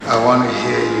I want to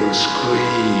hear you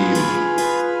scream.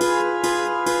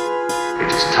 It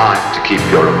is time to keep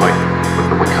your appointment with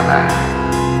the Wicker Man.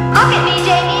 Look at me,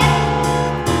 Damien.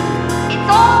 It's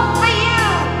all for you.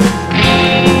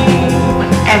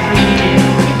 Whatever you do,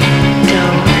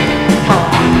 don't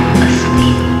fall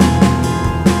asleep.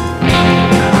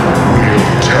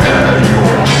 We'll tear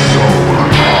your soul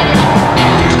apart.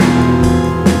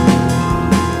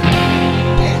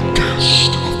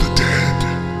 Podcast of the Dead.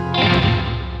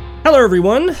 Hello,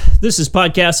 everyone. This is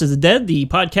Podcast of the Dead, the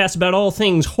podcast about all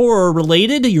things horror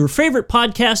related. Your favorite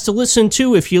podcast to listen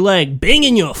to if you like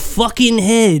banging your fucking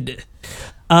head.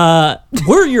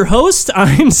 We're your hosts.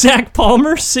 I'm Zach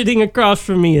Palmer. Sitting across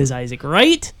from me is Isaac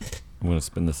Wright. I'm going to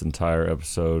spend this entire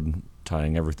episode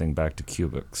tying everything back to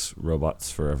cubics. Robots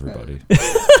for everybody.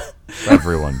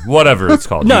 Everyone. Whatever it's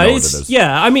called. No, you know it's, what it is.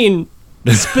 yeah, I mean,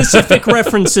 specific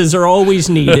references are always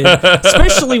needed,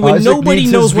 especially when Isaac nobody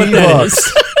needs knows his what that V-Bucks.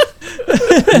 is.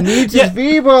 He needs his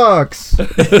V-Bucks.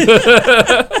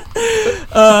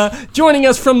 Joining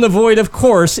us from the void, of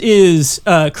course, is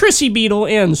Chrissy Beadle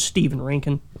and Stephen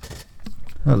Rankin.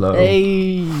 Hello.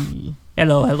 Hey.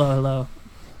 Hello.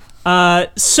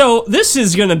 So this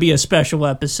is going to be a special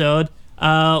episode. We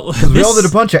all did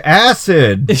a bunch of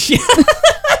acid.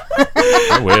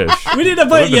 I wish. We did a Would've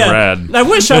bunch. been Yeah, rad. I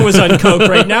wish I was on coke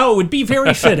right now. It would be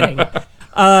very fitting.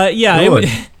 Good.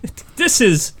 This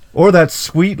is. Or that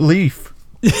sweet leaf.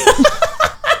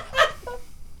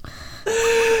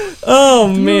 Oh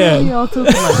man, We are talking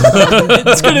about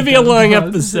it's going to be a long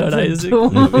episode, Isaac.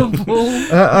 adorable.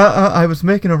 I was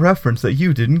making a reference that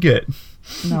you didn't get.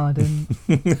 No, I didn't.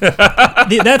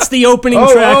 That's the opening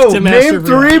track to Master name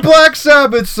 3 Black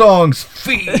Sabbath songs.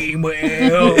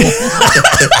 Female.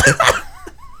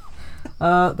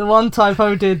 The one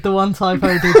typo did. Those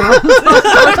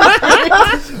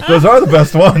are the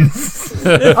best ones.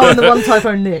 Oh, and the one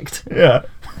typo nicked. Yeah.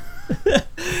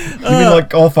 You mean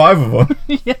like all 5 of them?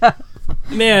 Yeah.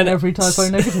 Man, Every typo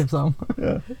negative song.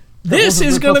 this wasn't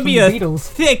is ripped going to off be from a the Beatles.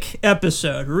 thick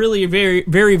episode. Really, a very,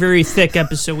 very, very thick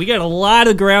episode. We got a lot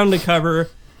of ground to cover,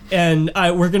 and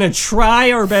we're going to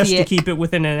try our best to Thick. keep it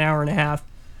within an hour and a half,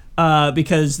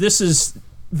 because this is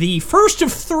the first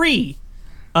of 3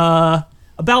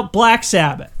 about Black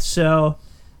Sabbath. So,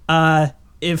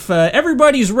 if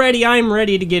everybody's ready, I'm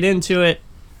ready to get into it.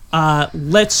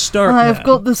 Let's start. I've now.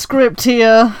 got the script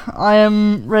here. I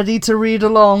am ready to read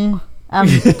along and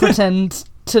pretend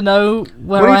to know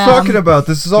where What are you I am. talking about?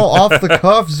 This is all off the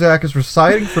cuff. Zach is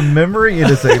reciting from memory. It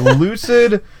is a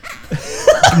lucid,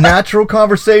 natural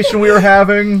conversation we were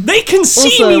having. They can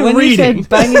see Also, me when reading. you said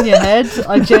banging your head,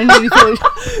 I genuinely thought...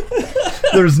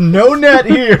 There's no net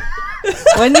here.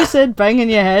 When you said banging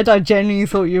your head, I genuinely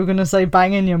thought you were going to say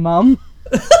banging your mum.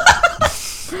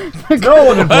 No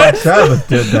one in Black Sabbath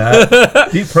did that.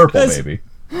 Deep Purple, baby.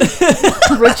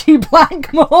 Richie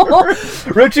Blackmore.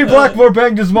 Richie Blackmore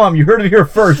banged his mom. You heard it here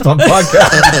first on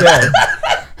Podcast of the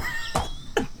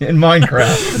Dead. In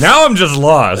Minecraft. Now I'm just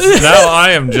lost. Now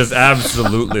I am just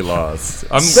absolutely lost.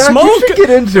 I'm Zach, Smoke- you should get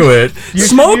into it.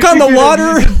 Smoke on the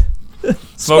water.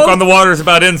 smoke on the water is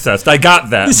about incest. I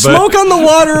got that. But Smoke on the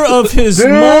water of his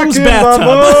mom's Dick in my bathtub.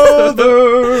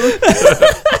 mother.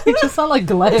 You just sound like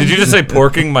Glenn. did you just say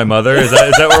porking my mother? Is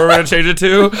that what we're gonna change it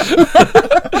to?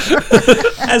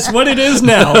 That's what it is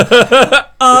now.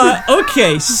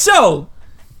 Okay, so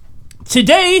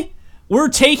today we're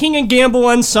taking a gamble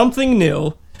on something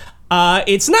new.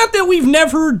 It's not that we've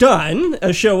never done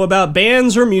a show about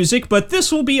bands or music, but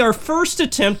this will be our first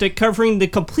attempt at covering the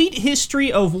complete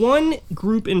history of one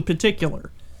group in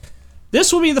particular.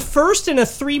 This will be the first in a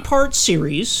 3-part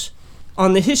series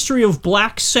on the history of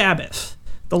Black Sabbath,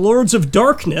 the Lords of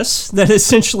Darkness that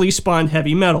essentially spawned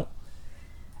heavy metal.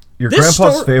 Your This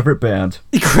grandpa's story- favorite band.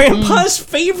 Grandpa's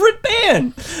favorite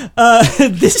band.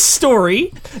 This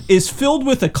story is filled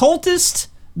with occultists,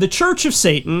 the Church of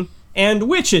Satan, and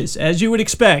witches, as you would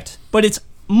expect. But it's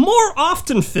more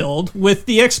often filled with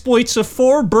the exploits of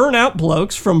 4 burnout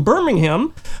blokes from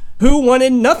Birmingham who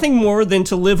wanted nothing more than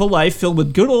to live a life filled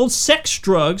with good old sex,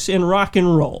 drugs, and rock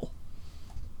and roll.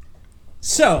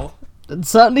 So, And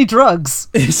certainly drugs.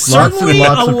 certainly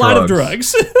lots a of lot of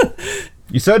drugs. drugs.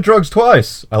 You said drugs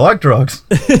twice. I like drugs.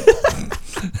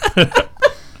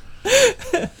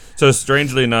 So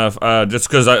strangely enough, just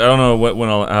because I don't know when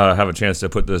I'll have a chance to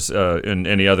put this in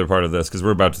any other part of this, because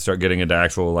we're about to start getting into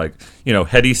actual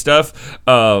heady stuff.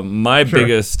 My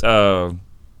biggest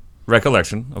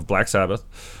recollection of Black Sabbath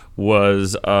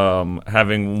was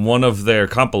having one of their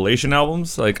compilation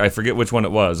albums. Like, I forget which one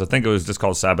it was. I think it was just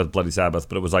called Sabbath, Bloody Sabbath,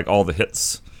 but it was like all the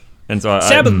hits And so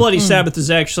Sabbath Bloody Sabbath is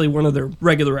actually one of their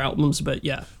regular albums, but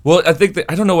yeah. Well, I think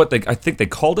I don't know what I think they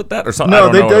called it that or something. No,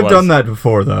 I don't know what they've it done was. that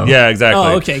before, though. Yeah, exactly.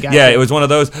 Oh, okay, gotcha. Yeah, it was one of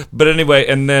those. But anyway,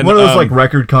 and then One of those like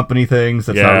record company things.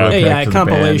 That's not really Yeah, connected to the band.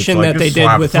 compilation It's like, that they just did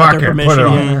slap, without fuck their it, put permission, it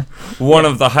on yeah. there. one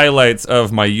of the highlights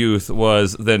of my youth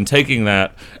was then taking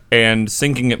that and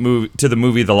syncing it to the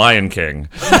movie The Lion King,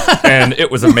 and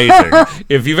it was amazing.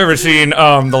 If you've ever seen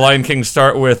The Lion King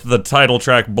start with the title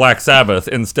track Black Sabbath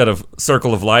instead of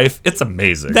Circle of Life, it's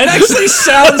amazing. That actually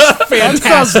sounds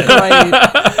fantastic.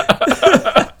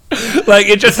 Like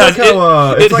it just It's has like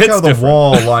how, it it's like hits how the different.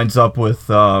 Wall lines up with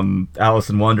Alice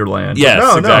in Wonderland. Yes,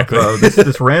 no, exactly. No,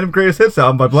 this random greatest hits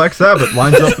album by Black Sabbath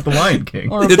lines up with the Lion King.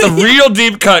 It's a real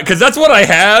deep cut because that's what I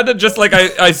had. Just like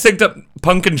I synced up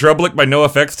Punk and Drublick by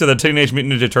NoFX to the Teenage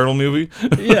Mutant Ninja Turtle movie.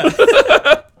 Yeah.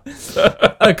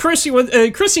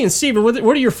 Chrissy and Steven, what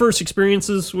are your first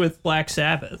experiences with Black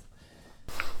Sabbath?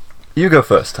 You go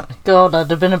first, Tony. God, I'd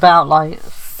have been about like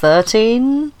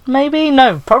 13, maybe?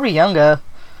 No, probably younger.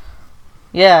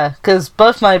 Yeah, because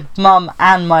both my mum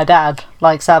and my dad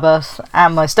like Sabbath,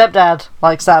 and my stepdad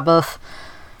like Sabbath.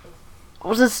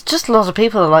 Well, there's just a lot of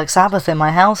people that like Sabbath in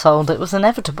my household. It was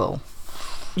inevitable.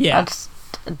 Yeah. I just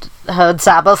heard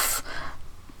Sabbath.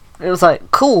 It was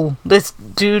like, cool. This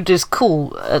dude is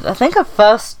cool. I think I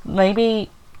first maybe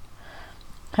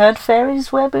heard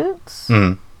Fairies Wear Boots.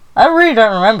 I really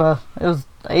don't remember. It was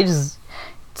ages,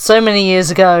 so many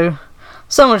years ago.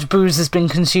 So much booze has been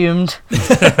consumed.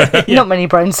 Not many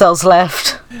brain cells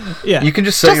left. Yeah. You can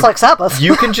just say Just like Sabbath.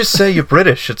 You can just say you're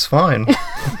British. It's fine.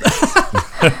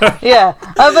 Yeah,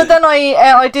 but then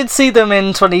I did see them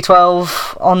in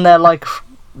 2012 on their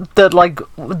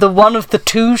the one of the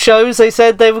two shows they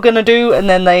said they were gonna do, and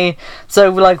then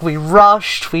we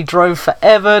rushed, we drove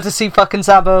forever to see fucking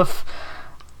Sabbath,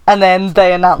 and then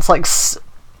they announced like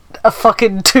a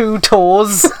fucking 2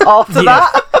 tours after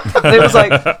that. And it was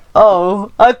like,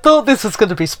 oh, I thought this was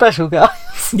gonna be special,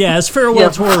 guys. Yeah, as farewell Yeah.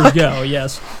 tours go,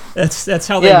 yes. That's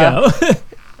how they Yeah.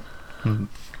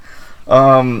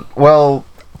 go. Well,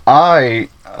 I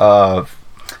don't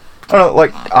know,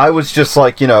 like, I was just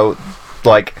like,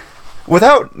 like,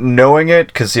 without knowing it,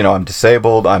 because, I'm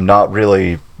disabled, I'm not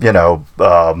really,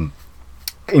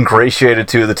 ingratiated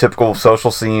to the typical social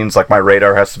scenes, like, my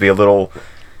radar has to be a little,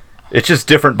 it's just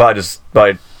different by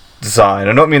design.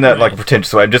 I don't mean that, like,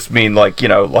 pretentious way, I just mean, like,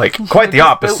 like, quite the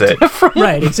opposite.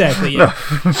 Right, exactly. Yeah.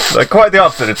 Like, quite the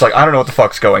opposite. It's like, I don't know what the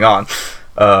fuck's going on.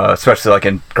 Especially, like,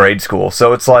 in grade school.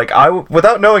 So it's like,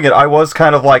 without knowing it, I was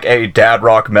kind of like a dad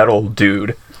rock metal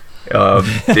dude in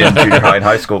junior high and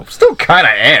high school. Still kind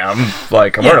of am.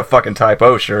 Like, I'm wearing a fucking Type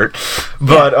O shirt.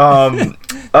 But,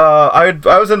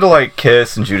 I was into, like,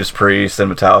 Kiss and Judas Priest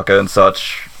and Metallica and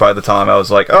such by the time I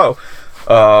was like, oh,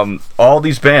 all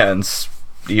these bands,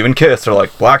 even Kiss, are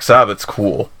like, Black Sabbath's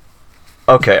cool.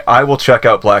 Okay, I will check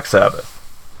out Black Sabbath.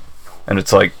 And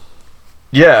it's like,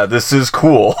 yeah, this is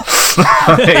cool.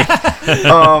 Like,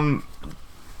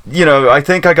 I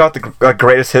think I got the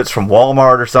greatest hits from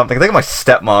Walmart or something. I think my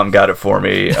stepmom got it for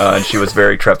me, and she was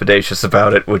very trepidatious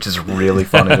about it, which is really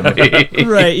funny to me.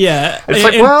 Right, yeah. It's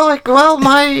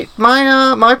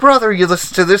my brother, you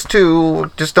listen to this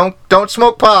too. Just don't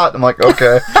smoke pot. I'm like,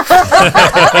 okay.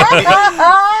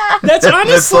 That's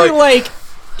honestly like-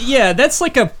 that's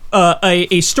like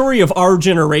a story of our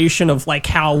generation of like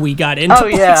how we got into Oh,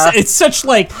 yeah. it's such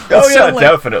like Oh it's so, yeah, like,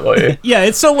 definitely. yeah,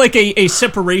 it's so like a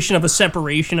separation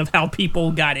of how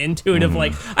people got into it. Of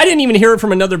like, I didn't even hear it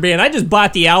from another band. I just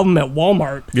bought the album at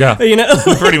Walmart. Yeah. Pretty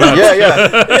much.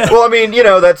 Yeah. Well, I mean,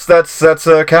 that's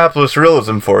capitalist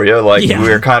realism for you. Like, Yeah.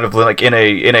 we're kind of like in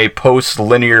a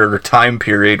post-linear time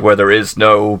period where there is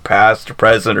no past or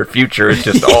present or future. It's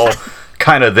just all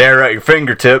kind of there at your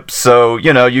fingertips. So,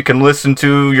 you can listen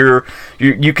to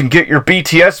you can get your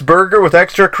BTS burger with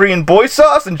extra Korean boy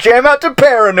sauce and jam out to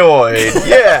Paranoid.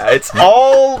 Yeah, it's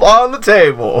all on the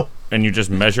table. And you just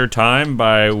measure time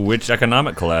by which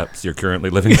economic collapse you're currently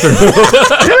living through. Is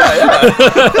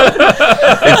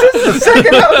this the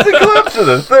second housing collapse or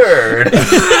the third?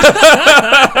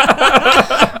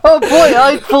 Oh boy,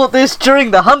 I thought this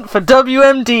during the hunt for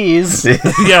WMDs.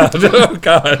 Yeah. Oh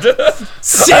God.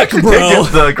 Sick, Did bro.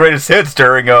 get the greatest hits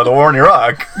during the war in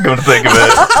Iraq. Come to think of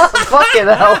it. Fucking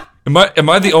hell. Am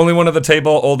I the only one at the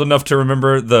table old enough to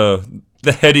remember the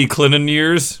heady Clinton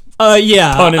years?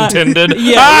 Yeah. Pun intended.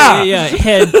 Yeah.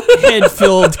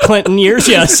 Head-filled Clinton years.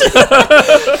 Yes.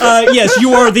 Yes,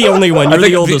 you are the only one. You're I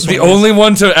think the oldest the one. only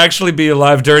one to actually be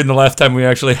alive during the last time we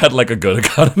actually had like a good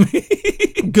economy.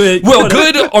 Good. Well,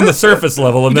 good on the surface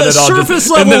level, and then The it all surface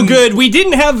just, level and then, good. We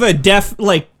didn't have a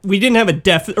we didn't have a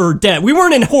death or dead. We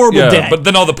weren't in horrible Yeah, debt. but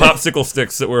then all the popsicle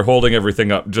sticks that were holding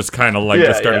everything up just kind of like Yeah,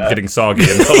 just started yeah. getting soggy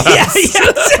and collapsed.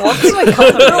 What's the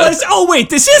economy? Realized, oh wait,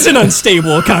 this is an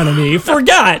unstable economy.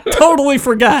 Forgot, totally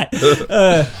forgot.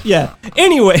 Yeah.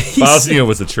 Anyway, Bosnia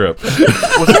was a trip.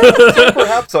 Was there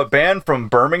perhaps a band from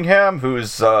Birmingham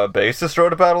whose bassist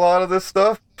wrote about a lot of this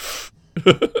stuff?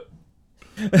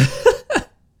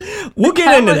 we'll get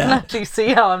I into can that. actually see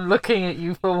how I'm looking at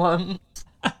you for one.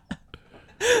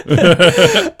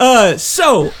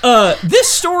 So, this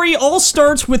story all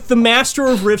starts with the master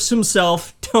of riffs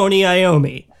himself, Tony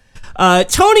Iommi.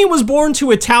 Tony was born to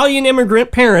Italian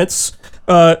immigrant parents,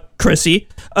 Chrissy,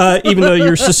 even though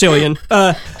you're Sicilian,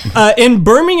 in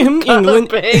Birmingham,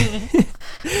 England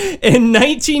in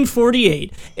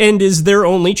 1948, and is their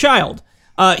only child.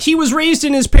 He was raised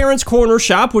in his parents' corner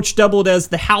shop, which doubled as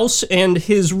the house, and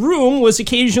his room was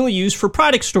occasionally used for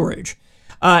product storage.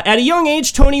 At a young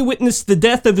age, Tony witnessed the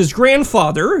death of his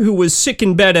grandfather, who was sick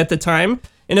in bed at the time,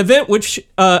 an event which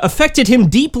affected him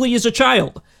deeply as a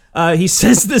child. He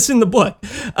says this in the book.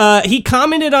 He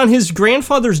commented on his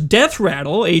grandfather's death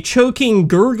rattle, a choking,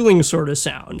 gurgling sort of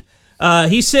sound.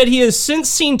 He said he has since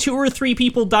seen 2 or 3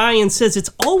 people die and says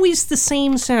it's always the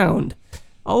same sound.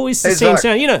 Always the Hey, same Zach.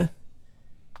 sound. You know.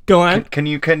 Go on. Can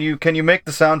you make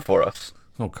the sound for us?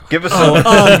 Oh, God. Give us an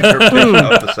interpretation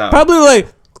of the sound. Probably like.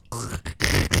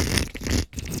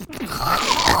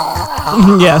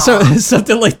 Yeah, so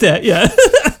something like that. Yeah.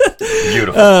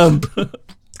 Beautiful.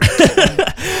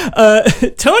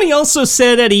 Tony also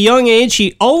said at a young age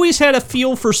he always had a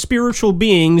feel for spiritual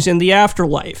beings in the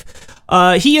afterlife.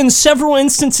 He, in several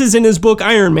instances in his book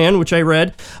Iron Man, which I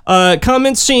read,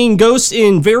 comments seeing ghosts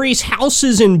in various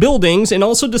houses and buildings, and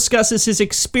also discusses his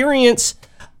experience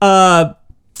with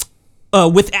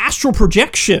astral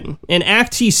projection, an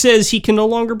act he says he can no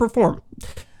longer perform.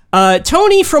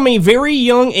 Tony, from a very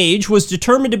young age, was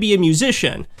determined to be a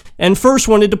musician, and first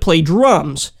wanted to play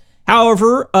drums.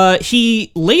 However,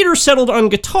 he later settled on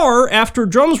guitar after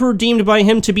drums were deemed by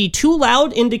him to be too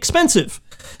loud and expensive.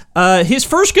 His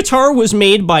first guitar was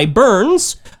made by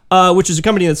Burns, which is a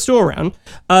company that's still around,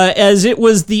 as it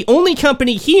was the only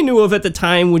company he knew of at the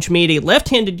time which made a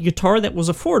left-handed guitar that was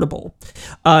affordable.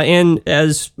 And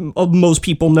as most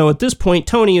people know at this point,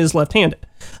 Tony is left-handed.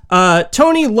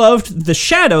 Tony loved the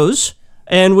Shadows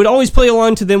and would always play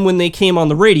along to them when they came on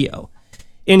the radio.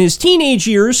 In his teenage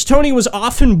years, Tony was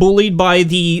often bullied by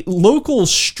the local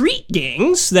street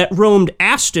gangs that roamed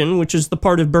Aston, which is the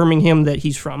part of Birmingham that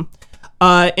he's from.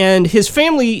 And his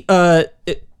family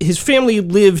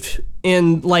lived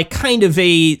in like kind of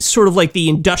a sort of like the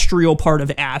industrial part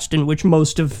of Aston, which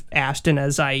most of Aston,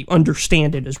 as I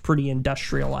understand it, is pretty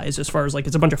industrialized as far as like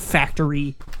it's a bunch of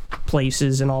factory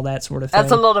places and all that sort of thing.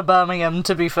 That's a lot of Birmingham,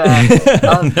 to be fair.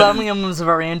 Birmingham was a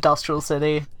very industrial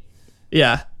city.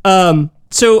 Yeah.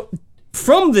 So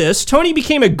from this, Tony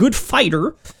became a good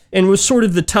fighter and was sort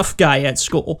of the tough guy at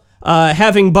school,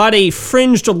 having bought a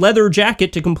fringed leather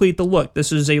jacket to complete the look.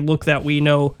 This is a look that we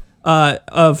know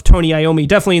of Tony Iommi,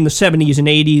 definitely in the 70s and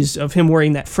 80s, of him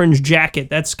wearing that fringed jacket.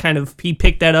 That's kind of, he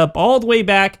picked that up all the way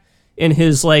back in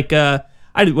his, like, I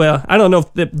don't know,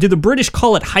 if did the British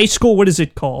call it high school? What is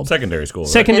it called? Secondary school.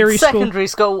 Right? Secondary It's school? secondary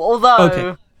school, although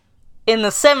Okay. in the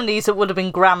 70s it would have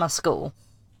been grammar school.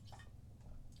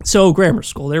 So, grammar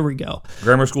school, there we go.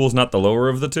 Grammar school's not the lower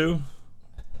of the two?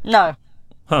 No.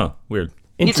 Huh, weird.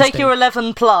 You take Interesting. your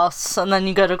 11 plus and then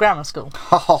you go to grammar school.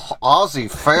 Oh, Ozzy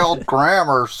failed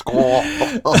grammar school.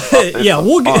 Yeah,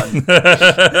 we'll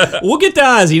get to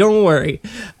Ozzy, don't worry.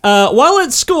 While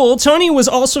at school, Tony was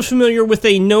also familiar with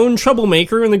a known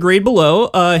troublemaker in the grade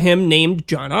below him named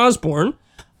John Osborne,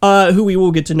 who we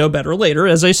will get to know better later,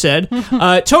 as I said.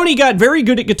 Tony got very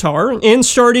good at guitar and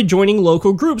started joining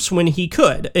local groups when he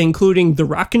could, including the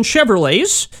Rockin'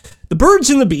 Chevrolets, the Birds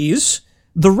and the Bees,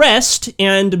 the Rest,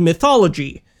 and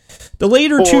Mythology. The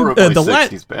later two, Horribly the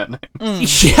 60s band name.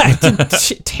 yeah,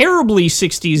 terribly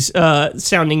 60s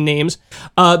sounding names.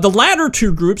 The latter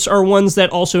two groups are ones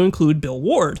that also include Bill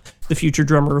Ward, the future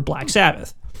drummer of Black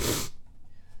Sabbath.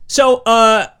 So,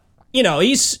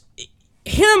 he's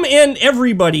him and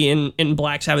everybody in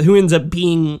Black Sabbath who ends up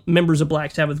being members of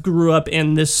Black Sabbath grew up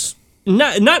in this.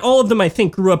 Not all of them, I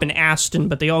think, grew up in Aston,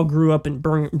 but they all grew up in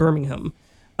Birmingham.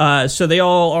 So they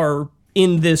all are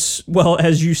in this, well,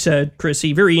 as you said,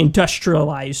 Chrissy, very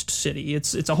industrialized city.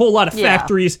 It's a whole lot of Yeah.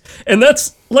 factories, and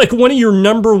that's like one of your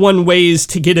number one ways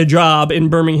to get a job in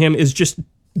Birmingham is just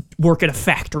work at a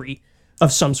factory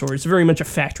of some sort. It's very much a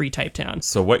factory type town.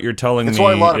 So what you're telling It's me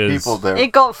why a lot of is... people there.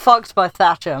 It got fucked by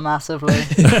Thatcher massively.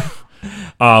 It's can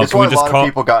why we a just lot call... of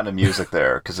people got into music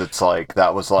there, because it's like,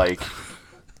 that was like,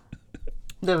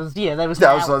 there was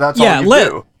That's Yeah, all you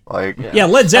do. Like, Yeah,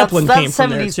 Led Zeppelin that's came from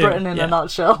there 70s too. Britain in Yeah. a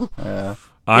nutshell.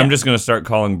 I'm just gonna start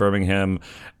calling Birmingham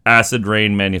Acid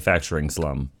Rain Manufacturing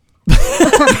Slum.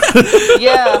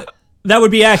 Yeah, That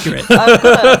would be accurate. I've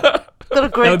got a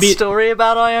would great be- story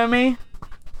about Iomi.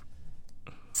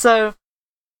 So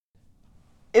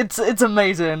it's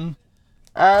amazing.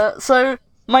 So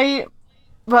my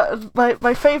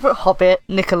favorite Hobbit,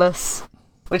 Nicholas,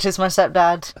 which is my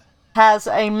stepdad, has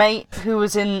a mate who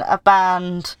was in a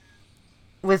band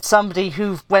with somebody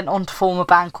who went on to form a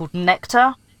band called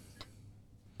Nectar,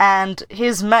 and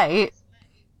his mate,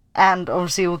 and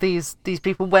obviously all these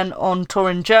people went on tour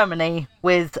in Germany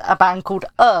with a band called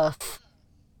Earth,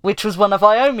 which was one of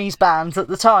Iomi's bands at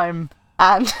the time,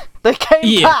 and they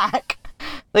came back.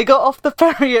 They got off the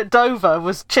ferry at Dover,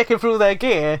 was checking through all their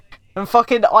gear, and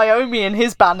fucking Iomi and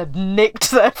his band had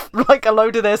nicked a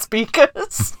load of their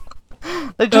speakers.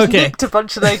 They just nicked a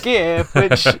bunch of their gear,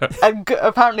 which and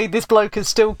apparently this bloke is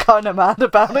still kind of mad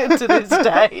about it to this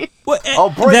day. I'll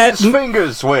break his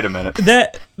fingers. Wait a minute.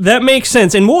 That makes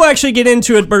sense, and we'll actually get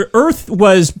into it. But Earth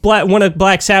was one of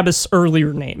Black Sabbath's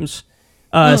earlier names,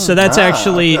 so that's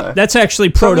actually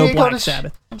proto Black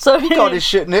Sabbath. So he got his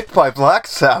shit nicked by Black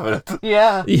Sabbath.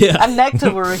 Yeah. Yeah. And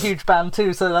Nectar were a huge band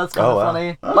too, so that's kind of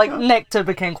funny. Okay. Like Nectar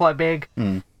became quite big.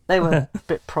 They were a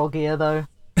bit proggier though.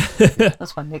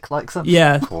 That's why Nick likes them.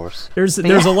 Yeah, Of course. there's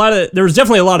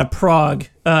definitely a lot of prog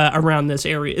around this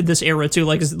era too,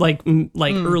 like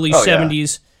early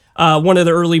 70s. One of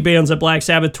the early bands that Black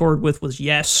Sabbath toured with was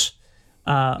Yes,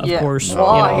 of course.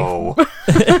 Why? Oh.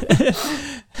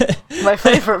 My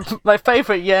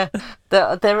favorite, yeah.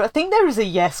 I think there is a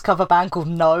Yes cover band called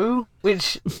No,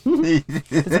 which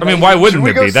I mean, why wouldn't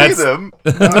we it go be? see them?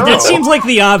 That seems like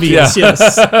the obvious.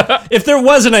 Yes, if there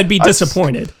wasn't, I'd be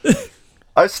disappointed.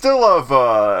 I still love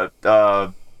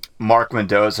Mark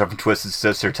Mendoza from Twisted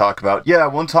Sister talk about,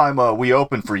 one time we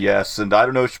opened for Yes, and I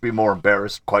don't know, should be more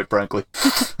embarrassed, quite frankly.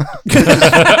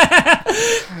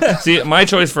 See, my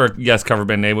choice for a Yes cover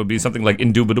band name would be something like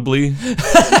Indubitably.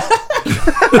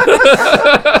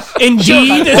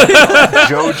 Indeed.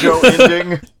 JoJo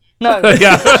ending, no.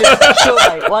 Sure,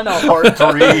 mate, why not? part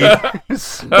 3.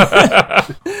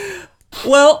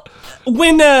 Well,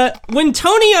 when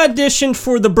Tony auditioned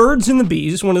for the Birds and the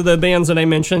Bees, one of the bands that I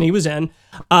mentioned he was in,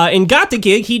 and got the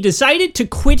gig, he decided to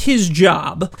quit his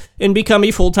job and become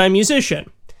a full-time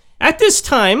musician. At this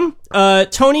time,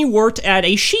 Tony worked at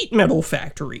a sheet metal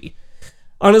factory.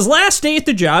 On his last day at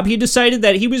the job, he decided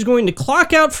that he was going to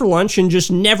clock out for lunch and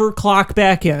just never clock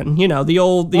back in. You know, the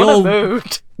old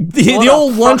Mood. the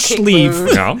old lunch fucking leave.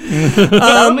 mood. No.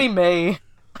 That'll be me.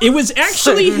 It was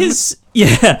actually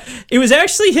it was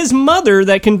actually his mother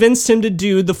that convinced him to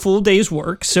do the full day's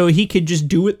work so he could just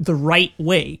do it the right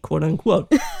way, quote unquote.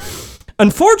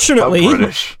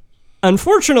 British.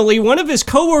 Unfortunately, one of his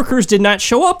coworkers did not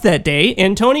show up that day,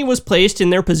 and Tony was placed in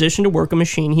their position to work a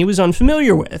machine he was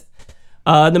unfamiliar with.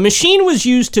 The machine was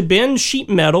used to bend sheet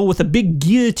metal with a big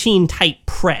guillotine-type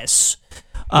press.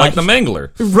 Like the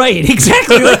Mangler. Right,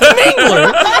 exactly like the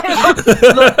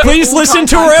Mangler. Please listen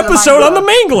to our episode on the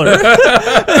Mangler.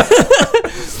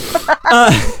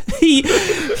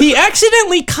 He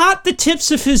accidentally caught the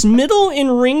tips of his middle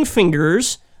and ring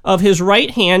fingers of his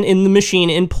right hand in the machine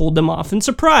and pulled them off in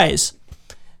surprise.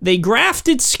 They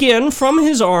grafted skin from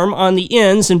his arm on the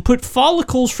ends and put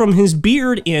follicles from his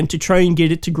beard in to try and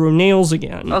get it to grow nails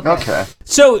again. Okay.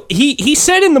 So he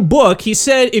said in the book, he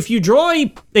said if you draw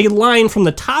a line from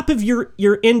the top of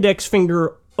your index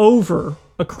finger over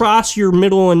across your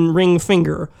middle and ring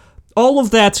finger, all of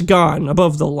that's gone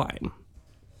above the line.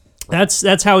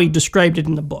 That's how he described it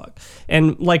in the book.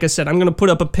 And like I said, I'm going to put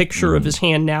up a picture of his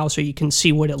hand now so you can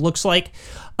see what it looks like.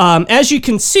 As you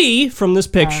can see from this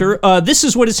picture, this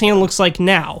is what his hand looks like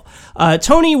now.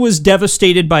 Tony was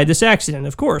devastated by this accident,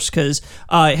 of course, because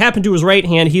it happened to his right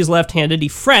hand. He's left-handed. He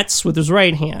frets with his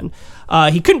right hand.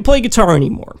 He couldn't play guitar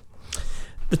anymore.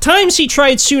 The times he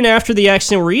tried soon after the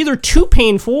accident were either too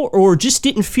painful or just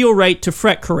didn't feel right to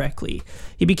fret correctly.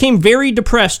 He became very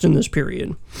depressed in this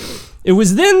period. It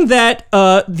was then that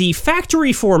the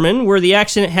factory foreman where the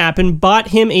accident happened bought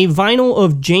him a vinyl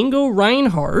of Django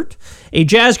Reinhardt, a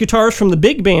jazz guitarist from the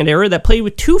big band era that played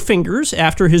with two fingers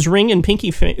after his ring and pinky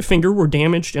finger were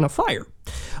damaged in a fire.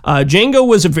 Django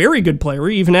was a very good player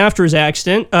even after his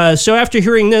accident, so after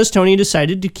hearing this, Tony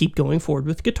decided to keep going forward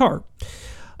with guitar.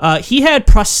 He had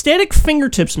prosthetic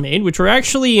fingertips made, which were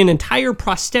actually an entire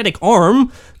prosthetic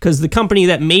arm, because the company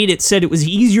that made it said it was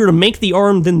easier to make the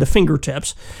arm than the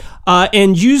fingertips,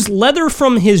 and used leather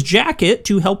from his jacket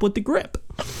to help with the grip.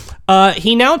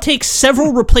 He now takes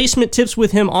several replacement tips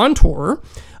with him on tour.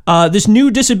 This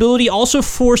new disability also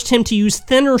forced him to use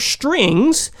thinner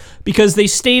strings because they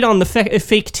stayed on the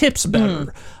fake tips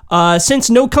better. Since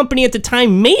no company at the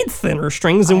time made thinner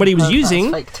strings than what he was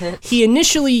using, fake tips. he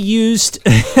initially used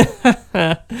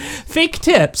fake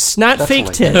tips, not fake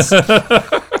tits.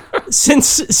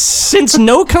 Since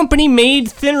no company made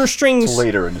thinner strings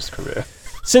Later in his career.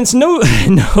 Since no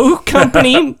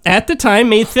company at the time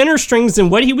made thinner strings than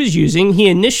what he was using, he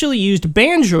initially used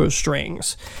banjo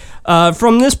strings.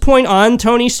 From this point on,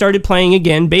 Tony started playing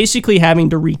again, basically having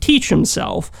to reteach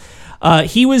himself.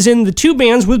 He was in the 2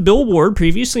 bands with Bill Ward,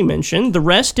 previously mentioned, The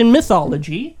Rest and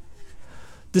Mythology.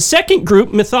 The second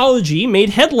group, Mythology,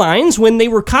 made headlines when they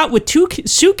were caught with 2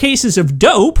 suitcases of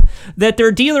dope that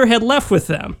their dealer had left with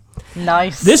them.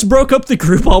 Nice. This broke up the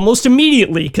group almost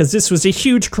immediately because this was a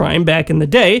huge crime back in the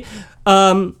day.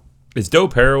 Is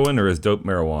dope heroin or is dope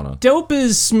marijuana? Dope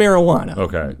is marijuana.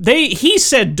 Okay. He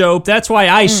said dope. That's why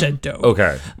I said dope.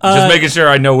 Okay. Just making sure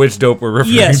I know which dope we're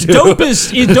referring Yes, to. dope is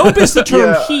the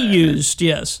term Yeah. he used.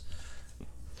 Yes.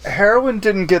 Heroin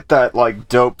didn't get that like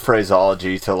dope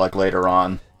phraseology till like later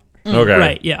on. Okay.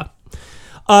 Right. Yeah.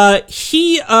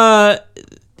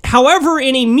 However,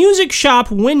 in a music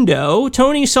shop window,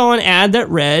 Tony saw an ad that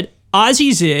read,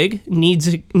 "Ozzy Zig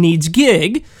needs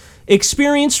gig.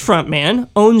 Experienced frontman,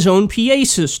 owns own PA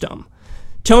system."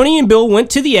 Tony and Bill went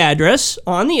to the address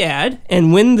on the ad,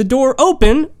 and when the door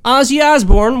opened, Ozzy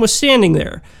Osbourne was standing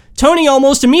there. Tony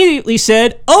almost immediately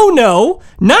said, "Oh no,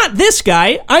 not this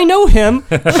guy. I know him.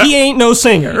 He ain't no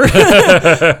singer."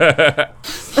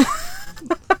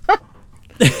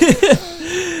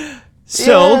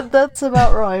 So, yeah, that's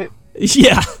about right.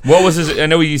 yeah. What was his? I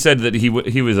know you said that he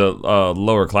was a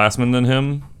lower classman than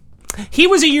him. He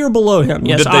was a year below him.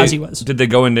 Yes, Ozzy was. Did they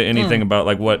go into anything about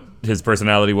like what his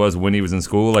personality was when he was in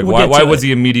school? Like We'll why get to was it.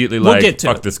 he immediately We'll like get to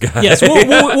fuck it. this guy? Yes,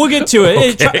 we'll get to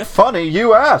it. Funny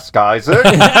you ask, Isaac.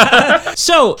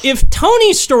 So, if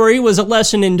Tony's story was a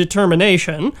lesson in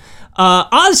determination,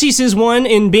 Ozzy's is one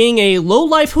in being a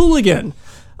low-life hooligan.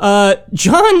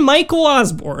 John Michael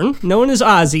Osborne, known as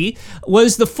Ozzy,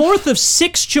 was the 4th of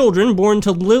 6 children born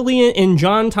to Lillian and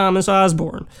John Thomas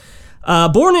Osborne.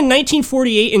 Born in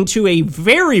 1948 into a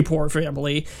very poor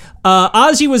family,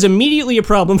 Ozzy was immediately a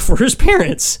problem for his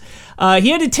parents. He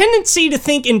had a tendency to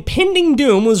think impending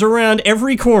doom was around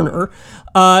every corner.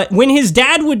 When his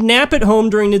dad would nap at home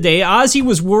during the day, Ozzy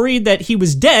was worried that he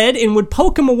was dead and would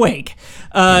poke him awake.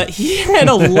 He had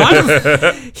a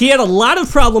lot of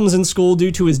problems in school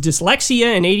due to his dyslexia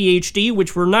and ADHD,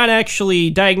 which were not actually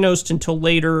diagnosed until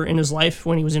later in his life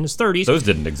when he was in his 30s. Those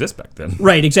didn't exist back then.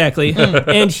 Right, exactly.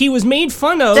 And he was made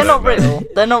fun of. They're not real.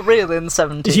 They're not real in the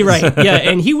 70s. You're right, yeah,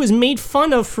 and he was made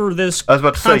fun of for this. I was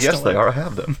about to say, yes, constantly. they are. I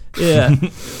have them. Yeah.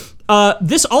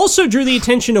 This also drew the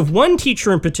attention of one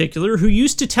teacher in particular who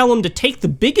used to tell him to take the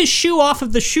biggest shoe off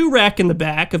of the shoe rack in the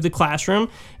back of the classroom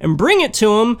and bring it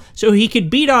to him so he could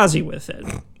beat Ozzy with it.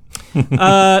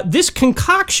 This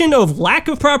concoction of lack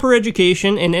of proper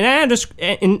education and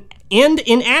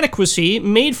inadequacy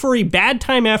made for a bad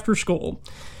time after school.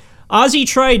 Ozzy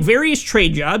tried various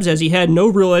trade jobs as he had no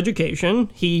real education.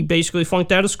 He basically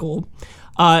flunked out of school.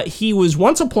 He was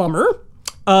once a plumber.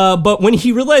 But when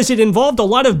he realized it involved a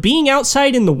lot of being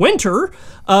outside in the winter,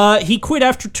 he quit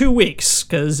after 2 weeks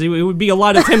because it would be a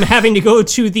lot of him having to go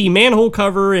to the manhole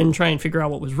cover and try and figure out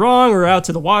what was wrong, or out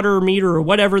to the water meter or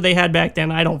whatever they had back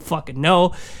then. I don't fucking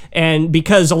know. And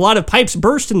because a lot of pipes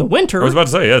burst in the winter. I was about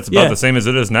to say, yeah, it's about the same as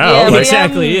it is now. Yeah, Like,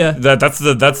 exactly, yeah. That's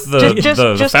the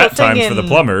Just fat a thing times for the in-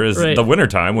 plumber is Right. the winter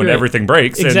time when Right. everything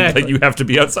breaks Exactly. and you have to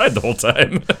be outside the whole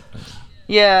time.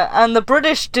 Yeah, and the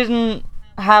British didn't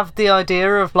have the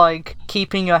idea of like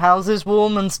keeping your houses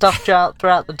warm and stuff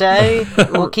throughout the day,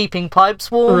 or keeping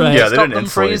pipes warm Right. to Yeah, they stop didn't them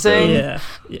insulate freezing. them.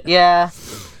 Yeah. Yeah,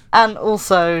 and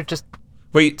also just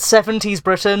Wait, 70s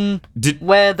Britain, Did-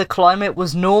 where the climate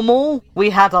was normal, we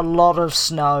had a lot of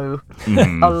snow.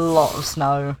 A lot of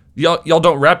snow. y'all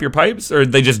don't wrap your pipes, or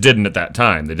they just didn't at that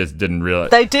time? They just didn't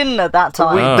realize. They didn't at that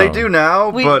time. Oh. They do now,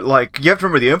 We- but like you have to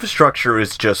remember the infrastructure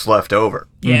is just left over.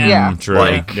 Yeah. Yeah. True.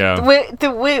 Like- yeah.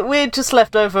 We're just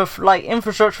left over, like,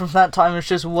 infrastructure from that time is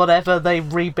just whatever they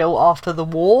rebuilt after the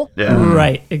war. Yeah.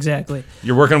 Right, exactly.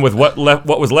 You're working with what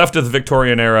was left of the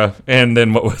Victorian era, and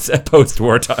then what was at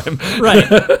post-war time. Right.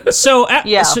 So,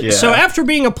 Yeah. so after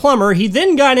being a plumber, he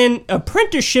then got an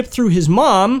apprenticeship through his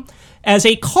mom as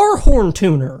a car horn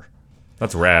tuner.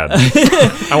 That's rad.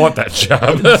 I want that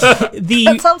job.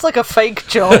 That sounds like a fake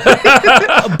job.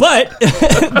 But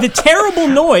the terrible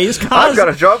noise I've caused got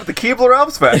a job at the Keebler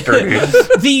Alps factory.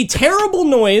 the terrible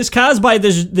noise caused by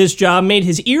this job made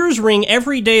his ears ring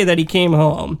every day that he came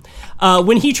home.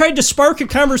 When he tried to spark a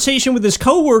conversation with his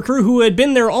coworker who had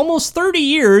been there almost 30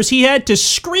 years, he had to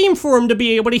scream for him to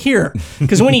be able to hear.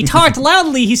 Because when he talked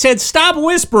loudly, he said, "Stop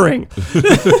whispering."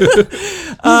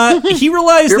 He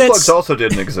realized that... Earplugs also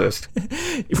didn't exist.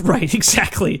 Right,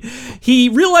 exactly. He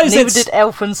realized Neither that... did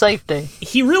Elf and Safety.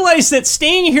 He realized that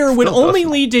staying here would only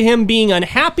lead to him being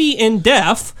unhappy and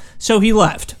deaf, so he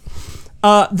left.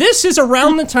 This is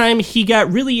around the time he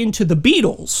got really into the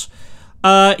Beatles.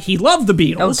 He loved the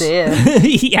Beatles. Oh, dear.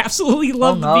 He absolutely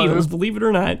loved the no. Beatles, believe it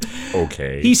or not.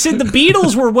 Okay. He said the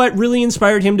Beatles were what really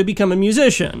inspired him to become a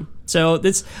musician. So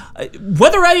that's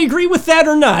whether I agree with that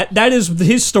or not, that is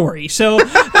his story. So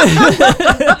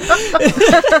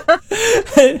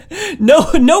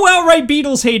no outright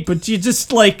Beatles hate, but you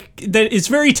just like that. It's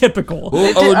very typical.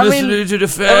 Listening to the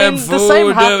Fab the same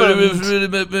Four, that happened. really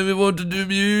made me want to do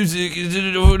music.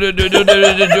 The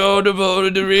John,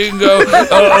 the Ringo,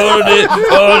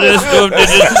 all this stuff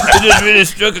that just really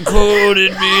struck a chord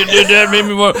in me, and then that made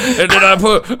me want. And then I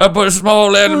put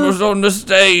small animals on the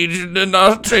stage, and then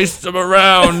I traced them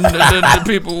around, and then the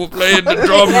people were playing the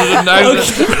drums, and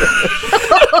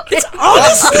It's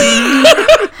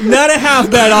honestly not a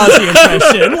half bad Ozzy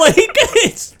impression. Like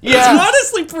it's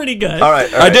honestly pretty good. All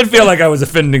right. I did feel like I was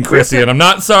offending Chrissy, and I'm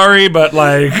not sorry, but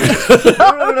like.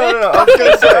 No.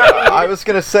 I was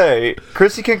gonna say,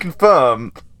 Chrissy can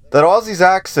confirm that Ozzy's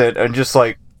accent and just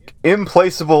like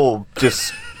implacable,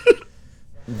 just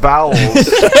vowels.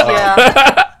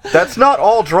 That's not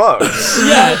all drugs.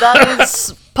 Yeah, That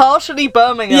is partially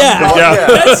Birmingham. yeah.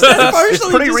 That's partially It's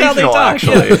pretty just how they regional, talk.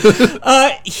 actually.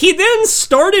 Yeah. He then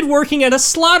started working at a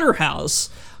slaughterhouse.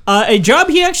 A job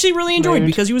he actually really enjoyed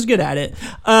because he was good at it.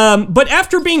 But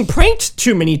after being pranked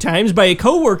too many times by a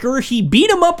coworker, he beat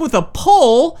him up with a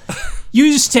pole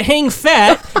used to hang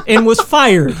fat and was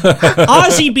fired.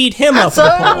 Ozzy beat him up with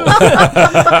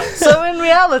a pole. So in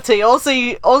reality,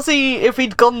 Ozzy, if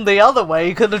he'd gone the other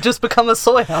way, could have just become a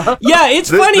Sawyer. Yeah, it's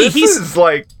funny. This is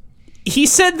like. He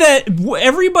said that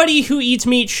everybody who eats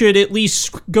meat should at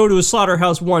least go to a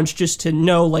slaughterhouse once just to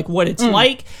know like what it's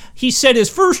like. He said his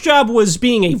first job was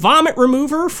being a vomit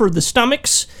remover for the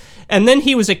stomachs, and then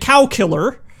he was a cow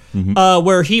killer,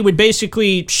 where he would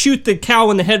basically shoot the cow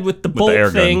in the head with the air bolt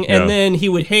gun, thing, yeah. and then he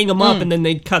would hang them up, and then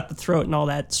they'd cut the throat and all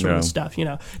that sort of stuff. You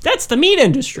know, that's the meat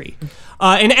industry,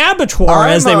 an abattoir,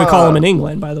 as they would call them in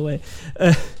England, by the way.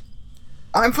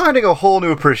 I'm finding a whole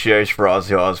new appreciation for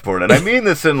Ozzy Osbourne, and I mean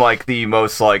this in like the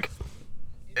most like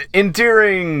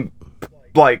endearing,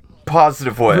 like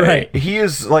positive way. Right. He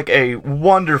is like a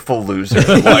wonderful loser.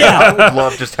 Like I would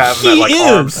love just having that like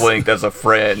arm's length as a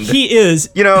friend. He is.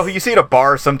 You know, you see at a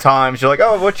bar sometimes, you're like,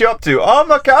 "Oh, what you up to?"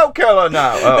 "I'm a cow killer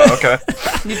now." "Oh, okay."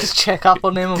 You just check up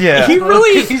on him. Yeah. He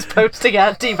really- He's posting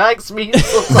anti-vax memes.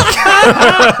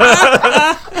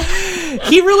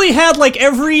 He really had like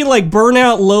every like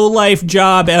burnout low life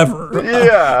job ever.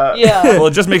 Yeah. Yeah. Well,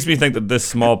 it just makes me think that this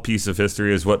small piece of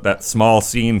history is what that small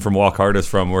scene from Walk Hard is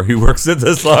from, where he works at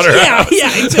the slaughterhouse.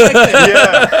 Yeah, exactly.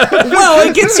 Well,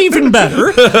 it gets even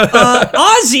better.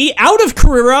 Ozzy, out of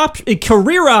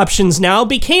career options now,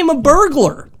 became a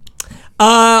burglar.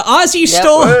 Ozzy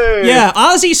stole,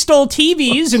 Ozzy stole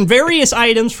TVs and various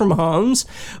items from homes,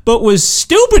 but was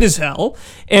stupid as hell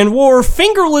and wore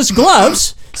fingerless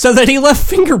gloves so that he left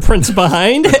fingerprints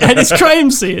behind at his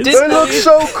crime scenes. They look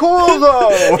so cool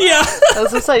though. Yeah. I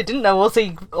was gonna say, didn't know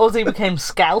Ozzy became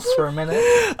Scouse for a minute.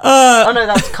 Oh no,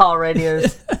 that's car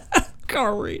radios.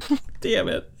 Car rate. Damn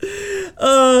it.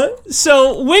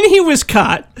 So when he was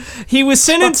caught, he was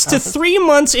sentenced to 3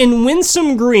 months in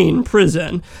Winsome Green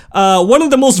prison, one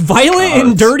of the most violent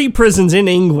and dirty prisons in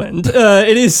England.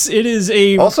 It is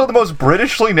a Also the most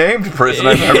Britishly named prison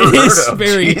I've ever heard of.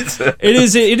 Jesus.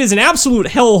 It is an absolute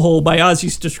hellhole by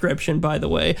Ozzy's description, by the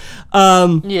way.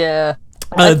 Yeah.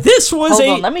 This was Hold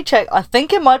on, let me check. I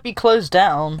think it might be closed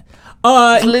down.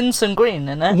 It's Linson Green,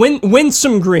 isn't it?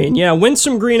 Winsome Green, yeah,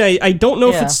 Winsome Green. I don't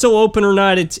know if it's still open or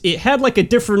not. It had like a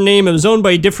different name. It was owned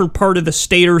by a different part of the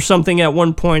state or something at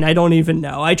one point. I don't even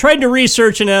know. I tried to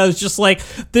research and I was just like,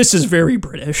 this is very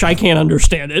British. I can't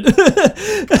understand it.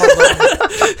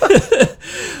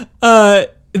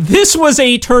 This was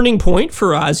a turning point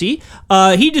for Ozzy.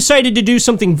 He decided to do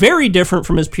something very different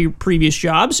from his previous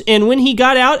jobs, and when he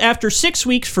got out after 6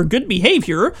 weeks for good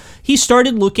behavior, he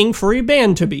started looking for a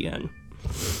band to be in.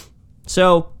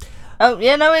 So, oh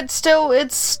yeah, no, it's still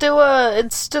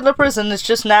a prison. It's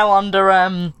just now under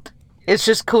it's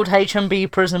just called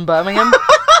HMB Prison Birmingham.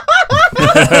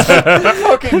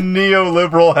 Fucking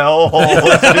neoliberal hellhole.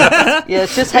 Yeah,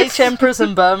 it's just HM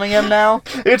Prison Birmingham now.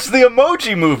 It's the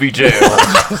Emoji Movie jail.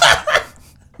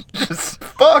 Just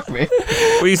fuck me.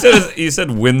 Well, you said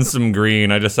Winsome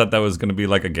Green. I just thought that was going to be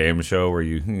like a game show where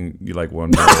you like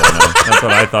won. That's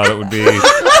what I thought it would be,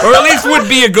 or at least would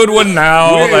be a good one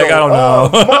now. Like I don't know.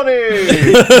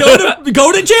 Money.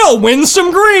 Go to jail, win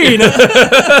some green.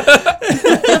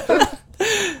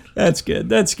 That's good.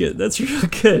 That's real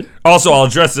good. Also, I'll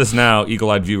address this now.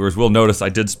 Eagle-eyed viewers will notice I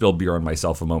did spill beer on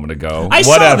myself a moment ago. I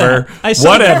saw Whatever. that. I saw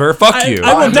Whatever. that. Fuck you.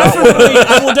 I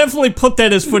will definitely put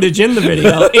that as footage in the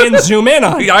video and zoom in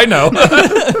on it. I know.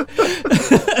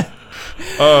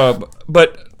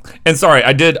 And sorry,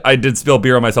 I did spill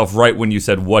beer on myself right when you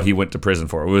said what he went to prison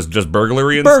for. It was just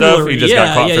burglary and stuff. He just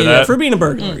got caught for that. For being a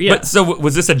burglar. Yeah. But so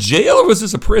was this a jail or was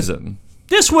this a prison?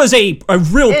 This was a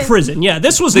real prison. Yeah,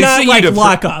 this was not like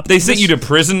lockup. They sent you to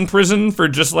prison for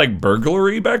just like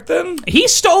burglary back then? He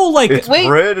stole like It's Wait,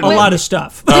 bread and a lot of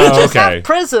stuff. We just okay. have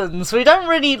prisons. We don't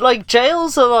really, like,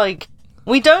 jails are like,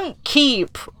 we don't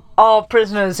keep our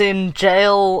prisoners in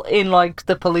jail in, like,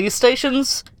 the police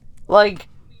stations. Like,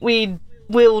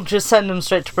 we'll just send them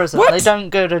straight to prison. What? They don't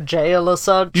go to jail or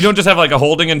such. You don't just have like a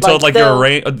holding until Like,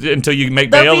 until you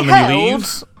make bail and then you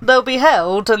leave? They'll be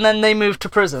held, and then they move to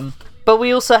prison. But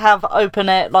we also have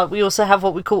we also have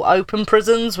what we call open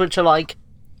prisons, which are like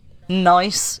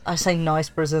nice. I say nice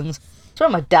prisons. That's where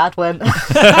my dad went.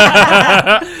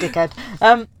 Dickhead.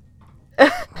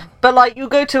 But like you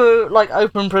go to like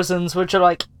open prisons, which are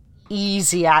like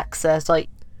easy access, like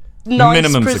nice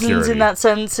Minimum prisons security. in that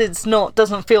sense. It's not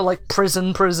doesn't feel like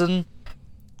prison.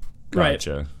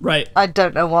 Gotcha. Right. I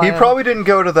don't know why. He probably didn't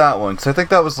go to that one, because I think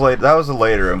that was late. That was a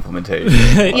later implementation.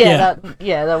 that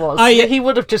was. He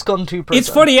would have just gone to prison. It's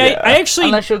funny. Yeah. I actually,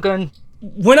 Unless you're going.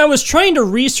 when I was trying to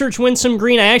research Winsome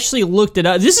Green, I actually looked it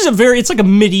up. This is it's like a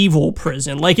medieval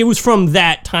prison. Like it was from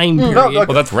that time period. No, like,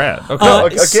 Well, that's rad. Okay. no,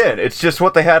 again, it's just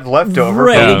what they had left over.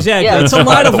 Right, from- exactly. Yeah. It's a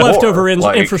lot of The war, leftover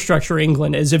like- infrastructure in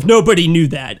England, as if nobody knew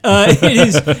that.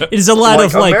 It is a lot Like,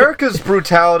 of like America's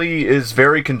brutality is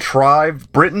very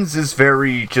contrived. Britain's is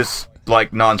very just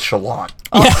like nonchalant.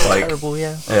 Like, Terrible,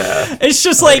 yeah. yeah, it's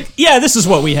just like this is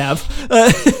what we have.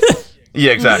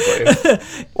 yeah, exactly.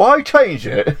 Why change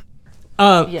it? Yeah,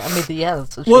 I mean,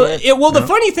 that's what Well, she is. the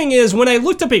funny thing is, when I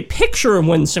looked up a picture of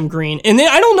Winsome Green, and then,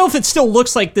 I don't know if it still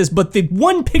looks like this, but the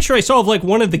one picture I saw of like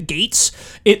one of the gates,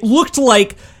 it looked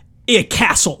like a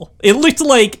castle. It looked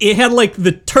like it had like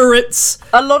the turrets.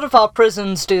 A lot of our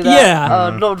prisons do that. Yeah.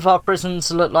 A lot of our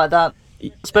prisons look like that,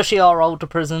 especially our older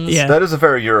prisons. Yeah. That is a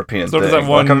very European So thing. does that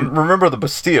one- Like, remember the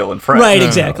Bastille in France? Right,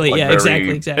 exactly. Like, Yeah, very-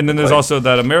 exactly. And then there's Like- also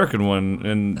that American one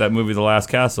in that movie, The Last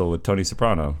Castle, with Tony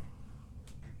Soprano.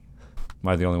 Am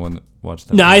I the only one that watched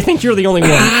that? No, I think you're the only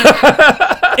one.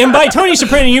 And by Tony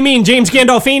Soprano, you mean James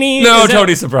Gandolfini? No, Is that-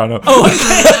 Tony Soprano. Oh,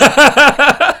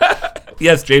 okay.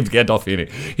 Yes, James Gandolfini.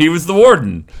 He was the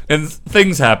warden, and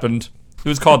things happened. It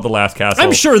was called The Last Castle.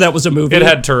 I'm sure that was a movie. It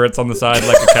had turrets on the side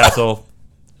like a castle.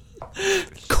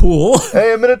 cool.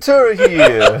 Hey, Minotaur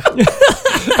here.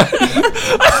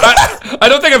 I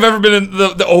don't think I've ever been in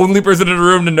the only person in a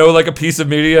room to know like a piece of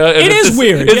media. And It it's is just-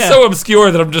 weird, It's yeah. so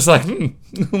obscure that I'm just like,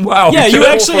 wow. Yeah, you Careful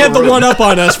actually for had the the one up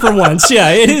on us for once. Yeah,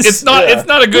 it is. It's not. It's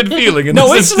not a good feeling. In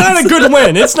No, this it's not a instance. good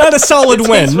win. It's not a solid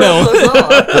win. No.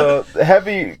 The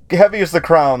heavy is the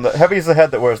crown. The heavy is the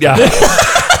head that wears the Yeah.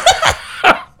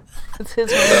 crown. It's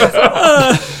his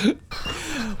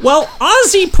Well,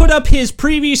 Ozzy put up his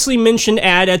previously mentioned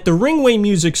ad at the Ringway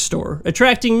Music Store,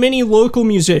 attracting many local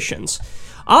musicians.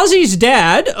 Ozzy's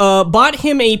dad bought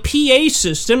him a PA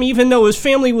system, even though his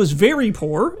family was very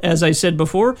poor, as I said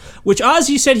before, which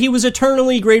Ozzy said he was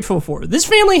eternally grateful for. This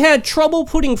family had trouble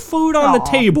putting food on the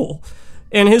table,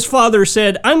 and his father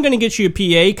said, I'm going to get you a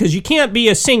PA, because you can't be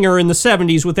a singer in the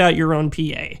 70s without your own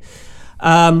PA.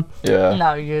 Yeah.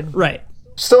 No, you'd. Right.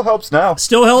 Still helps now.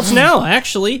 Still helps now,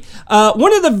 actually.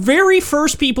 One of the very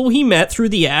first people he met through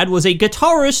the ad was a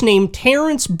guitarist named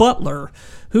Terrence Butler,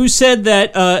 who said to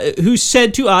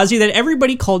Ozzy that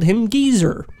everybody called him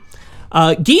Geezer.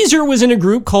 Geezer was in a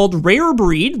group called Rare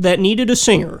Breed that needed a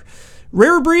singer.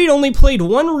 Rare Breed only played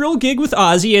one real gig with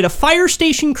Ozzy at a fire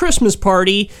station Christmas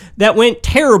party that went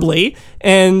terribly,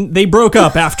 and they broke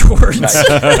up afterwards.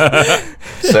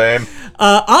 Same.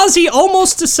 Ozzy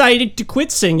almost decided to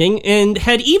quit singing and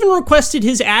had even requested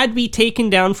his ad be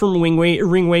taken down from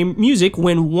Ringway Music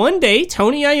when one day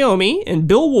Tony Iommi and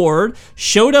Bill Ward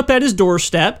showed up at his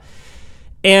doorstep,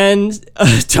 and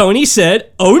Tony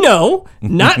said, "Oh no,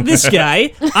 not this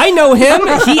guy. I know him.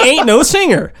 He ain't no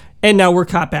singer." And now we're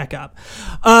caught back up.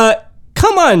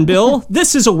 Come on, Bill.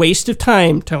 This is a waste of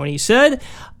time, Tony said.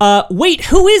 Wait,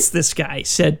 who is this guy?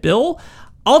 Said Bill.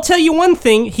 I'll tell you one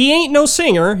thing, he ain't no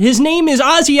singer. His name is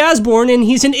Ozzy Osbourne, and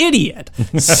he's an idiot.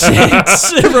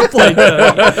 Six, replied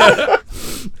Tony.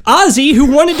 Ozzy,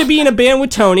 who wanted to be in a band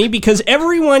with Tony because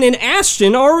everyone in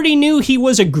Ashton already knew he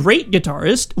was a great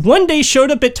guitarist, one day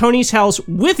showed up at Tony's house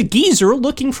with Geezer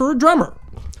looking for a drummer.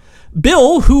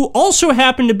 Bill, who also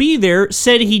happened to be there,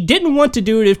 said he didn't want to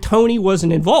do it if Tony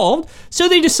wasn't involved, so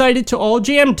they decided to all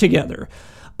jam together.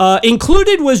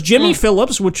 Included was Jimmy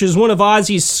Phillips, which is one of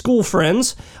Ozzy's school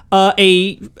friends,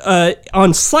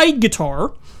 on slide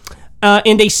guitar,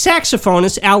 and a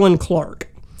saxophonist, Alan Clark.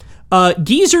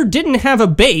 Geezer didn't have a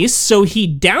bass, so he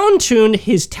downtuned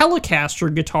his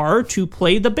Telecaster guitar to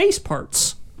play the bass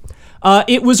parts.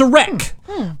 It was a wreck,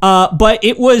 but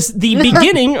it was the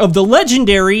beginning of the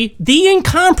legendary, the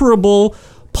incomparable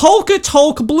Polka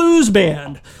Tulk Blues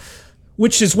Band,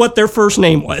 which is what their first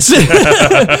name was.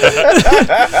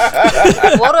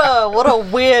 What a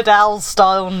Weird Al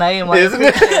style name, Isn't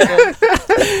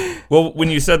it? Well, when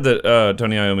you said that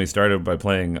Tony Iommi started by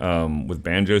playing with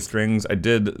banjo strings, I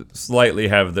did slightly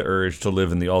have the urge to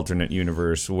live in the alternate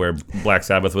universe where Black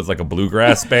Sabbath was like a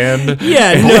bluegrass band.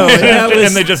 Yeah, no, that was...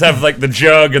 And they just have like the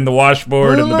jug and the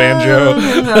washboard and the banjo.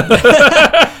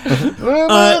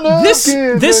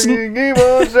 This keep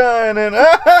on shining.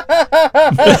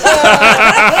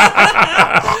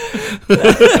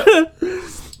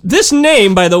 This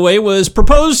name, by the way, was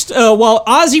proposed while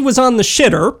Ozzy was on the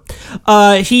shitter.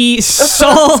 He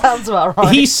saw Sounds about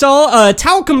right. he saw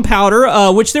talcum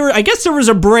powder, which I guess there was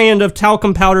a brand of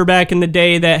talcum powder back in the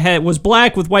day that was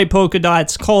black with white polka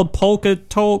dots called Polka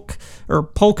Tulk or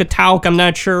Polka Talc, I'm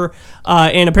not sure.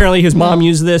 And apparently his mom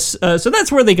used this, so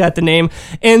that's where they got the name.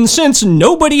 And since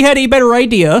nobody had a better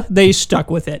idea, they stuck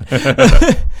with it.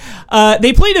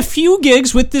 They played a few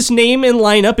gigs with this name and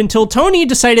lineup until Tony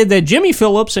decided that Jimmy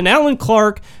Phillips and Alan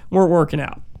Clark weren't working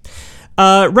out.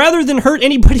 Rather than hurt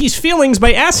anybody's feelings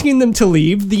by asking them to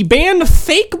leave, the band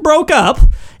fake broke up,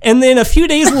 and then a few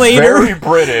days later, Very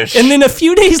British. and then a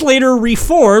few days later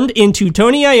reformed into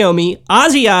Tony Iommi,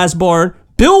 Ozzy Osbourne,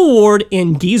 Bill Ward,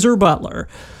 and Geezer Butler.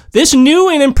 This new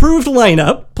and improved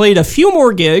lineup played a few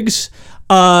more gigs,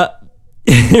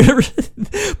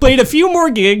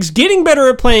 getting better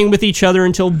at playing with each other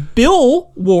until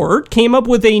Bill Ward came up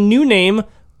with a new name,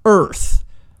 Earth.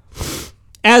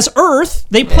 As Earth,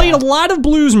 they played a lot of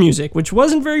blues music, which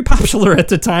wasn't very popular at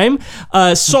the time.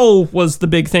 Soul was the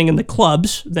big thing in the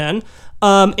clubs then.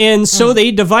 And so they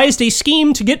devised a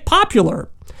scheme to get popular.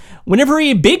 Whenever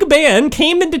a big band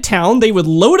came into town, they would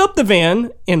load up the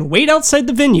van and wait outside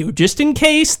the venue, just in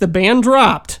case the band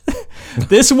dropped.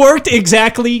 This worked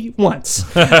exactly once.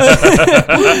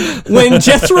 When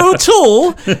Jethro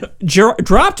Tull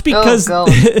dropped because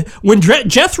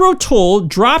Jethro Tull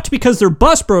dropped because their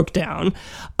bus broke down,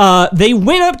 they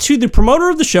went up to the promoter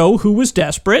of the show, who was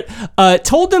desperate,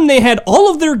 told them they had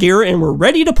all of their gear and were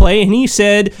ready to play, and he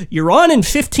said, "You're on in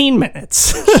 15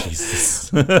 minutes."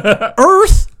 Jesus.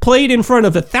 Earth played in front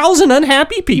of 1,000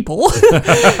 unhappy people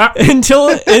until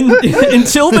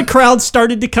the crowd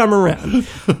started to come around.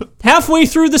 Halfway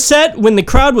through the set, when the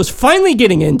crowd was finally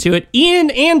getting into it,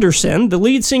 Ian Anderson, the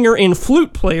lead singer and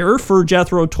flute player for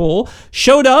Jethro Tull,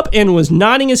 showed up and was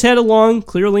nodding his head along,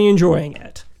 clearly enjoying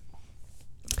it.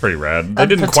 Pretty rad. And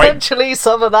potentially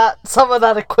some of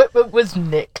that equipment was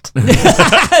nicked.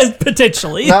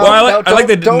 Potentially. Now, Well, I like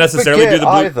they didn't necessarily do the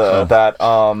blue. either that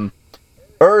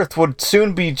Earth would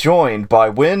soon be joined by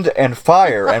Wind and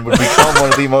Fire and would become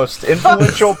one of the most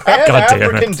influential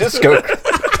Pan-African disco groups.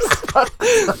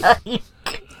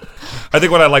 I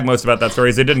think what I like most about that story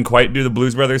is they didn't quite do the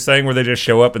Blues Brothers thing where they just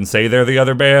show up and say they're the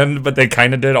other band, but they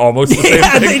kind of did almost the same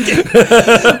thing. They did.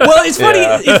 Well, it's funny.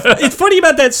 It's funny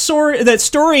about that story. That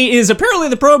story is apparently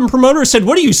the promoter said,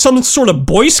 "What are you, some sort of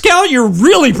Boy Scout? You're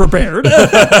really prepared."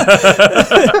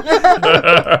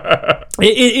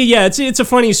 It's a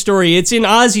funny story. It's in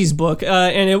Ozzy's book,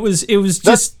 and it was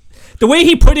just. The way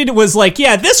he put it was like,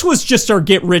 yeah, this was just our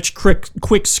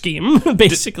get-rich-quick scheme,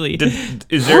 basically.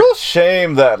 Is there a real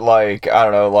shame that, like, I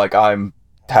don't know, like, I'm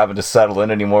having to settle in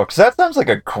anymore, because that sounds like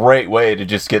a great way to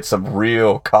just get some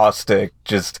real caustic,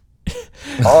 just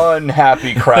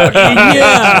unhappy crowd.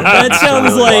 Yeah, that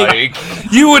sounds like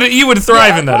you would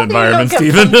thrive in that environment,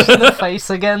 Stephen. In the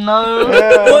face again, though.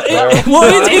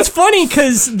 It's funny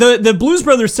because the Blues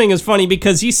Brothers thing is funny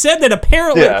because he said that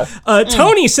apparently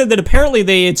Tony said that apparently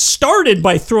they had started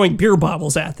by throwing beer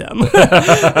bottles at them.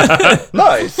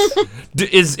 Nice.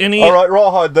 Is any all right,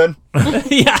 rawhide then?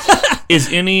 Yeah.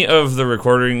 Is any of the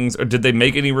recordings, or did they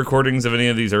make any recordings of any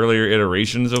of these earlier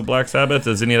iterations of Black Sabbath?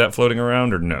 Is any of that floating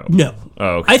around, or no? No. Oh,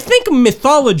 okay. I think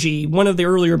Mythology, one of the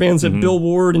earlier bands that Bill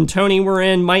Ward and Tony were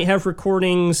in, might have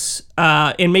recordings,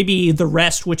 and maybe The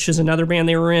Rest, which is another band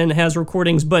they were in, has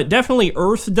recordings, but definitely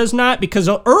Earth does not, because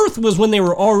Earth was when they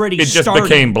were already It just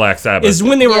became Black Sabbath. Is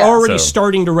when they were already So-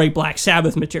 starting to write Black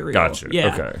Sabbath material. Gotcha.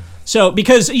 Yeah. Okay. So,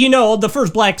 because, the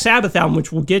first Black Sabbath album,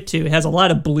 which we'll get to, has a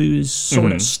lot of blues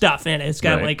sort of stuff in it. It's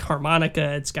got, Right. like,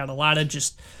 harmonica. It's got a lot of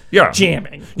just Yeah.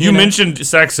 jamming. You know? mentioned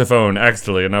saxophone,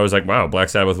 actually, and I was like, wow, Black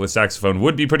Sabbath with saxophone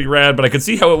would be pretty rad, but I could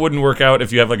see how it wouldn't work out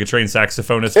if you have, like, a trained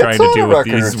saxophonist trying to on deal a with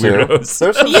record these or two. weirdos.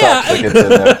 There's some Yeah, stuff that gets in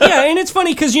there. Yeah, and it's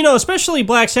funny because, especially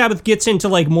Black Sabbath gets into,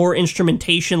 like, more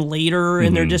instrumentation later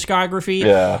in their discography.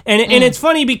 Yeah. And it's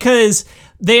funny because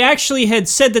they actually had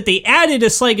said that they added a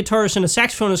slide guitarist and a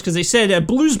saxophonist because they said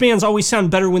blues bands always sound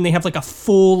better when they have, like, a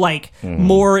full, like,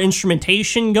 more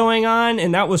instrumentation going on,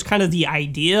 and that was kind of the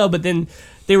idea, but then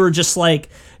they were just like,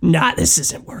 nah, this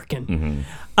isn't working.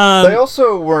 They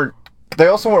also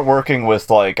weren't working with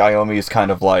like Iommi's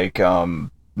kind of like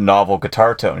novel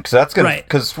guitar tone, because that's gonna Right.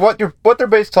 because what they're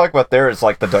basically talking about there is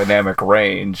like the dynamic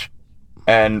range,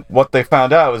 and what they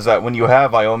found out is that when you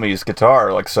have Iommi's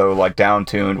guitar like down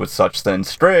tuned with such thin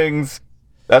strings,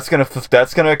 that's gonna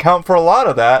account for a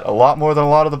lot more than a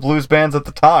lot of the blues bands at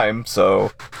the time.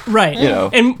 So Right.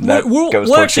 And that we'll goes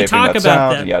we'll towards actually shaping talk that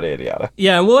about sound, that. yada yada yada.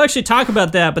 Yeah, we'll actually talk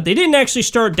about that, but they didn't actually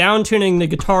start down-tuning the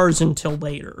guitars until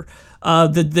later.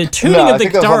 The tuning No, I of the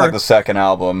think that was on guitar, like the second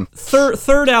album.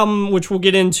 third album, which we'll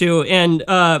get into, and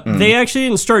they actually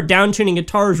didn't start down-tuning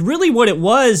guitars. Really what it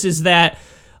was is that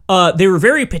they were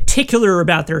very particular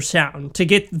about their sound to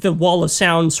get the wall of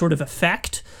sound sort of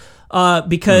effect.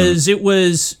 Because it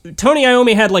was Tony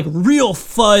Iommi had like real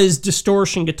fuzz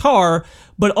distortion guitar,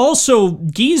 but also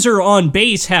Geezer on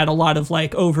bass had a lot of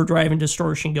like overdrive and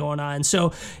distortion going on.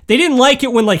 So they didn't like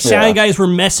it when like sound guys were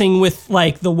messing with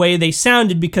like the way they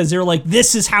sounded, because they're like,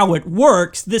 this is how it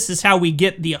works. This is how we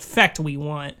get the effect we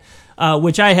want.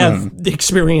 Which I have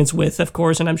experience with, of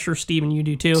course, and I'm sure, Steven, you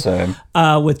do too. Same.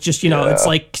 With just, it's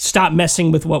like, stop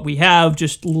messing with what we have.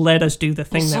 Just let us do the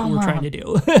thing that we're trying to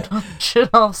do.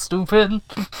 Shit off, stupid.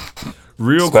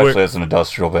 Real Especially quick, as an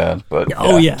industrial band, but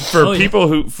Oh, yeah. for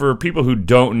people who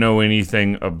don't know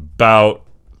anything about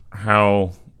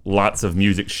how lots of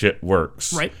music shit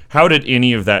works, Right. how did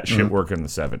any of that shit work in the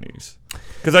 70s?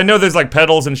 Because I know there's like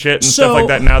pedals and shit and So- stuff like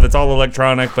that now that's all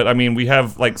electronic, but I mean, we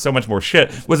have like so much more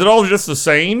shit. Was it all just the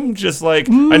same? Just like,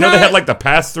 I know they had like the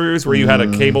pass-throughs where you had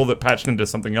a cable that patched into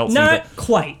something else. Not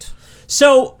quite.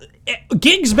 So,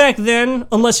 gigs back then,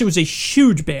 unless it was a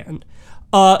huge band,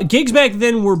 gigs back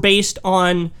then were based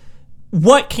on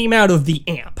what came out of the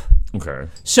amp. Okay.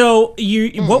 So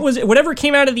what was it? Whatever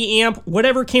came out of the amp,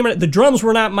 whatever came out. The drums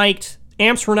were not mic'd,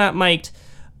 amps were not mic'd.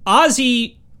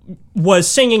 Ozzy was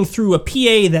singing through a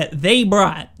PA that they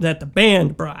brought, that the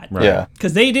band brought. Right. yeah.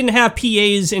 Because they didn't have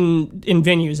PAs in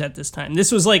venues at this time.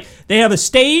 This was like, they have a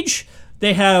stage,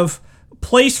 they have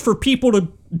place for people to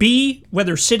be,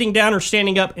 whether sitting down or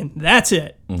standing up, and that's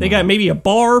it. They got maybe a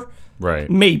bar, Right.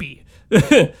 maybe.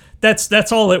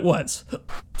 That's all it was.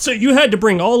 So you had to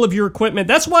bring all of your equipment.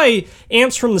 That's why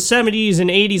amps from the 70s and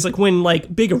 80s, like when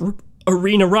like big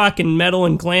arena rock and metal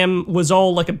and glam was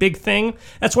all like a big thing,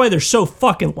 that's why they're so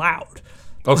fucking loud.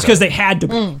 It's because they had to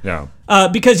be. Yeah.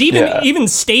 Because even Yeah. even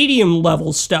stadium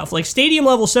level stuff,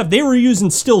 they were using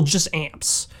still just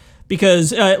amps.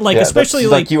 Because like Yeah, especially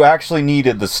that's, like you actually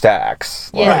needed the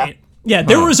stacks. Like, Yeah. right. Yeah,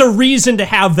 there was a reason to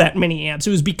have that many amps.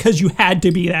 It was because you had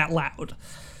to be that loud.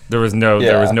 There was no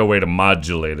Yeah. way to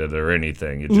modulate it or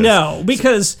anything. It just, No,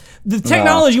 because the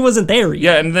technology wasn't there yet.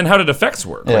 Yeah, and then how did effects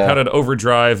work? Like Yeah. how did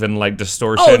overdrive and like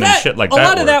distortion Oh, and shit like a that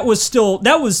lot of work? that was still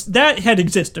that had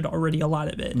existed already. A lot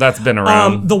of it. That's been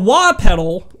around. The wah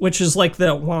pedal, which is like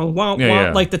the wah wah wah,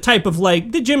 yeah. like the type of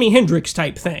like the Jimi Hendrix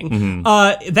type thing.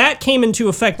 That came into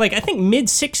effect like I think mid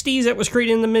 '60s. It was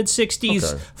created in the mid '60s.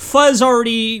 Okay. Fuzz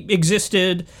already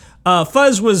existed.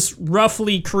 Fuzz was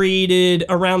roughly created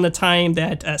around the time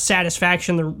that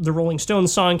Satisfaction, the Rolling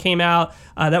Stones song, came out.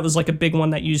 That was like a big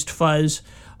one that used fuzz.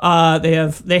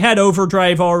 They had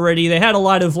overdrive already. They had a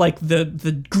lot of like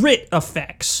the grit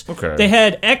effects. Okay. They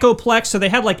had Echoplex, so they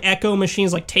had like echo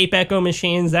machines, like tape echo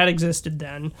machines that existed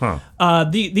then.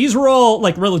 These were all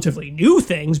like relatively new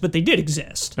things, but they did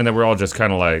exist. And then we're all just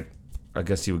kind of like, I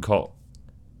guess you would call,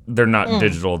 they're not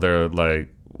digital. They're like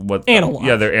what? Analog.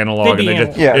 Yeah, they're analog. They'd be and they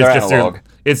just, analog. Yeah, it's they're just analog.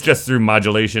 it's just through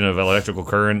modulation of electrical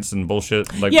currents and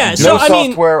bullshit. Like Yeah, No so, I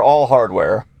mean- software, all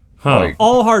hardware. huh. like-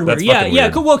 All hardware. That's Yeah, fucking yeah.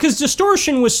 weird. Well, because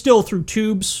distortion was still through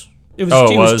tubes It was, Oh,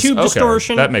 it it was was? tube Okay.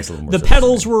 distortion. That makes a little more The sense to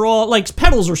pedals were all like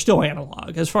pedals are still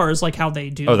analog as far as like how they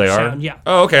do. Oh, they are? sound. Yeah.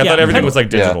 Oh, okay. I Yeah, thought everything pedal- was like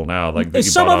digital now. Like that you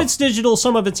Some bought of off- it's digital,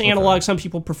 some of it's analog. Some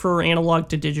people prefer analog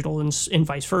to digital, and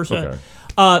vice versa.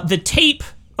 The tape,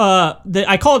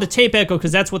 I call it a tape echo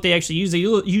because that's what they actually use. They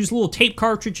use little tape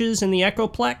cartridges in the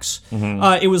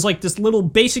Echoplex. It was like this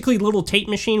basically little tape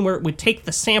machine where it would take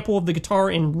the sample of the guitar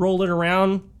and roll it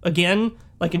around again,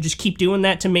 like and just keep doing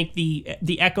that to make the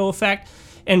echo effect.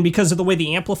 And because of the way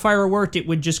the amplifier worked, it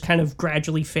would just kind of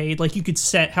gradually fade. Like you could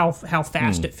set how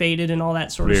fast it faded and all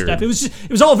that sort of Weird. stuff. It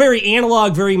was all very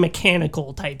analog, very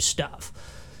mechanical type stuff.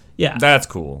 Yeah. That's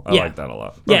cool. I Yeah. like that a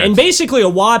lot. Yeah, Okay. and basically a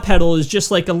wah pedal is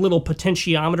just like a little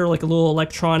potentiometer, like a little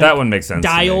electronic That one makes sense to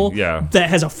dial me, yeah.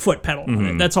 that has a foot pedal on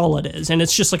it. That's all it is. And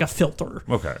it's just like a filter.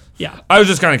 Okay. Yeah. I was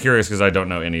just kind of curious because I don't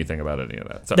know anything about any of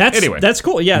that. So anyway, That's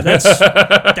cool. Yeah,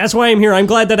 that's why I'm here. I'm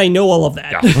glad that I know all of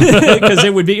that. Because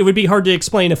it would be hard to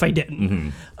explain if I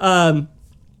didn't.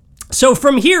 So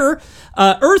from here,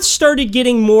 Earth started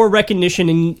getting more recognition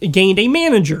and gained a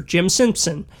manager, Jim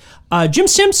Simpson. Jim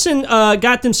Simpson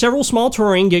got them several small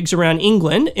touring gigs around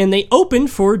England, and they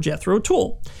opened for Jethro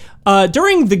Tull.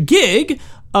 During the gig,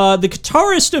 the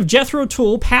guitarist of Jethro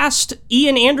Tull passed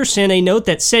Ian Anderson a note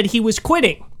that said he was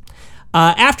quitting.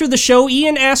 After the show,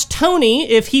 Ian asked Tony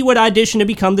if he would audition to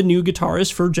become the new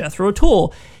guitarist for Jethro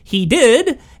Tull. He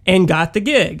did, and got the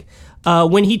gig.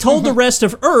 When he told the rest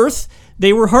of Earth,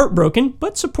 they were heartbroken,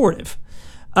 but supportive.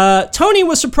 Tony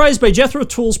was surprised by Jethro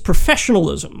Tull's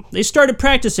professionalism. They started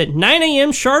practice at 9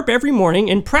 a.m. sharp every morning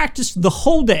and practiced the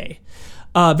whole day.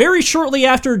 Very shortly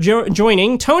after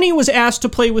joining, Tony was asked to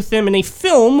play with them in a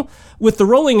film with the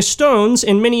Rolling Stones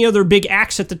and many other big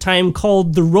acts at the time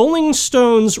called The Rolling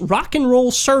Stones Rock and Roll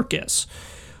Circus.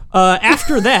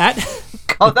 After that...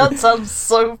 God, that sounds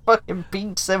so fucking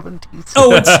peak 70s.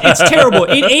 Oh, it's terrible.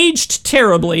 It aged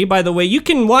terribly, by the way. You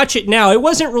can watch it now. It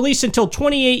wasn't released until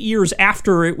 28 years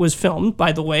after it was filmed,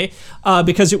 by the way,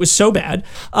 because it was so bad.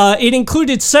 It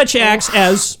included such acts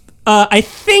as, I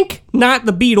think, not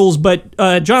the Beatles,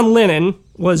 but John Lennon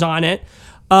was on it.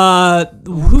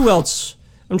 Who else?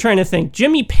 I'm trying to think.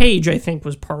 Jimmy Page, I think,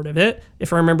 was part of it,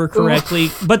 if I remember correctly.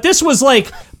 But this was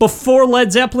like before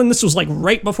Led Zeppelin. This was like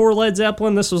right before Led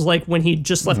Zeppelin. This was like when he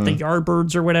just left the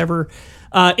Yardbirds or whatever.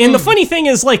 And the funny thing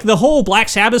is, like, the whole Black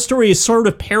Sabbath story is sort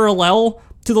of parallel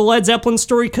to the Led Zeppelin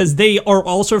story because they are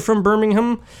also from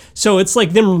Birmingham. So it's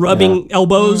like them rubbing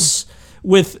elbows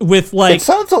with like... It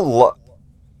sounds a lot.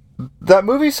 That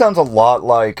movie sounds a lot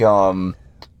like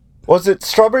was it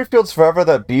Strawberry Fields Forever,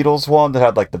 that Beatles one that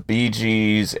had like the Bee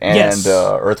Gees and Yes.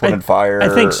 Earth, Wind, and Fire? I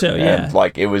think so, yeah. And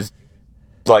like it was,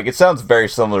 like it sounds very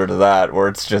similar to that, where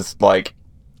it's just like,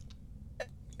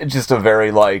 just a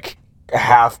very like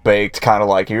half-baked kind of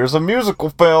like, here's a musical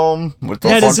film with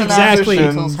That is exactly-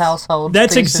 Beatles household.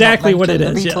 That's Please do not exactly what mention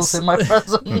it is, The Beatles yes. in my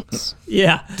presence.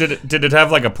 Yeah. Did it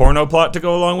have like a porno plot to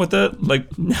go along with it?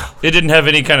 Like, no, it didn't have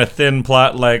any kind of thin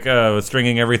plot like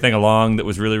stringing everything along that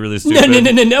was really really stupid.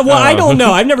 No. Well, I don't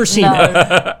know. I've never seen No.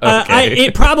 it.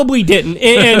 It probably didn't.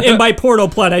 And by porno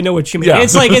plot, I know what you mean. Yeah.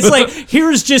 It's like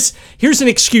here's an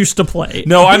excuse to play.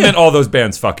 No, I meant all those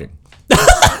bands fucking. The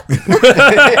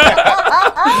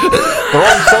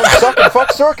Rolling Stones Suck and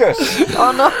Fuck Circus.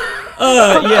 Oh no.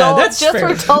 Yeah, God, that's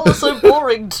Jethro fair. Tull is so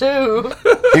boring too.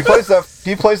 He plays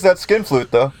that skin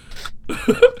flute though.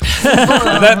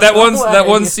 that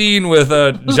one scene with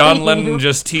John Lennon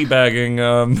just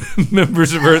teabagging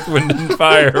members of Earth, Wind, and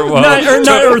Fire while, Not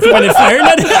Earth, Wind, and Fire.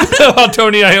 while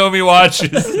Tony Iommi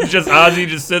watches. Just Ozzy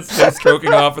just sits there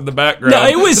stroking off in the background. No,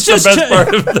 it was It's just the best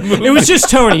part of the movie. It was just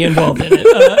Tony involved in it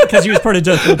because he was part of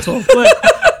Jethro Tull.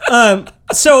 But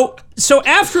so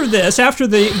after this, after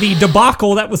the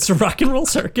debacle that was the Rock and Roll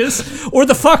Circus or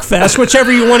the Fuck Fest,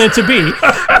 whichever you want it to be. Rolling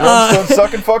Stones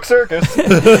Suck and Fuck Circus.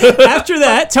 After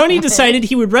that, Tony decided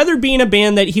he would rather be in a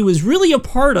band that he was really a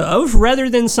part of rather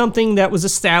than something that was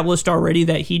established already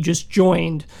that he just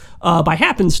joined by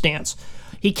happenstance.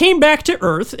 He came back to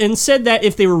Earth and said that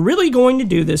if they were really going to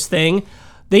do this thing,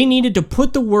 they needed to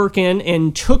put the work in,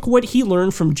 and took what he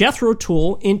learned from Jethro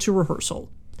Tull into rehearsal.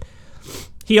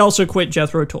 He also quit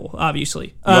Jethro Tull, obviously.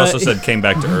 You also said came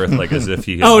back to Earth like as if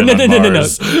he had Oh, been no. on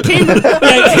Mars. He came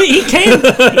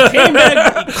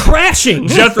back crashing.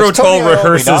 Jethro Tull Tony Iommi,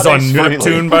 rehearses not on Ace Frehley.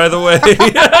 Neptune, by the way.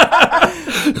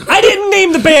 I didn't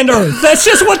name the band Earth. That's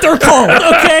just what they're called,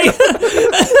 okay?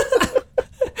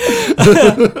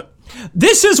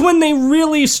 This is when they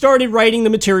really started writing the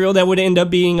material that would end up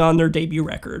being on their debut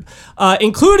record,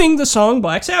 including the song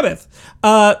Black Sabbath.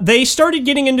 They started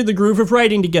getting into the groove of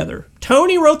writing together.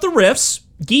 Tony wrote the riffs,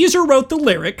 Geezer wrote the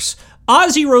lyrics,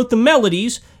 Ozzy wrote the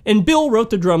melodies, and Bill wrote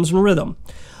the drums and rhythm.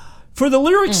 For the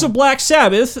lyrics of Black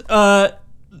Sabbath,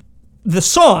 the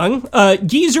song,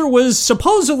 Geezer was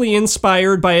supposedly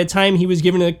inspired by a time he was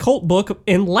given a cult book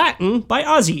in Latin by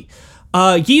Ozzy.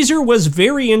 Geezer was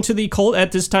very into the cult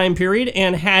at this time period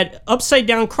and had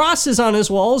upside-down crosses on his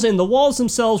walls, and the walls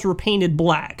themselves were painted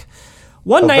black.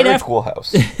 One night Very after, cool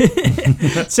house.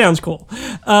 sounds cool.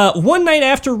 One night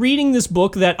after reading this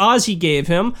book that Ozzy gave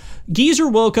him, Geezer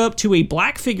woke up to a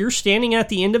black figure standing at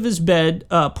the end of his bed,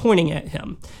 pointing at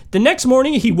him. The next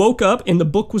morning, he woke up and the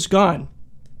book was gone.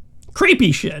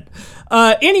 Creepy shit.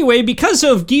 Anyway, because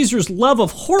of Geezer's love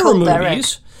of horror Cool,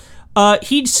 movies,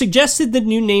 he suggested the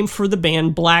new name for the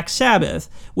band Black Sabbath,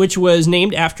 which was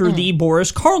named after the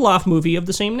Boris Karloff movie of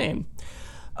the same name.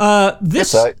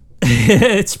 This That's right.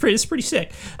 it's pretty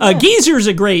sick. Geezer's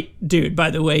a great dude,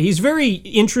 by the way. He's very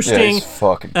interesting. Yeah, he's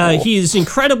fucking cool. He's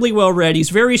incredibly well read.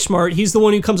 He's very smart. He's the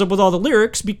one who comes up with all the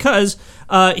lyrics because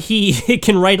he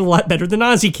can write a lot better than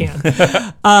Ozzy can. He's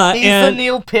the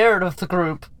Neil Peart of the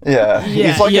group. Yeah,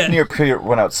 he's like yeah. if Neil Peart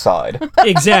went outside.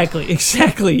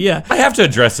 Exactly. Yeah. I have to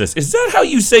address this. Is that how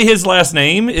you say his last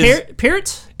name?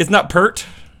 Peart? It's not Pert?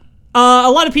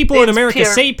 A lot of people in It's America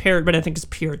Peart. say Peart, but I think it's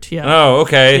Peart. Yeah. Oh,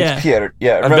 okay. Yeah. Peart,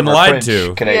 yeah. I've been remember, lied French,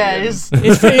 to. Canadian. Yeah,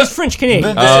 It's French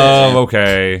Canadian. Oh,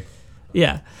 okay.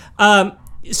 Yeah.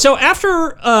 So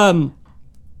after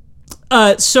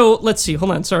so let's see.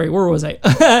 Hold on. Sorry, where was I?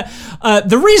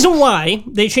 The reason why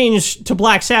they changed to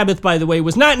Black Sabbath, by the way,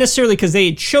 was not necessarily because they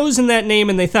had chosen that name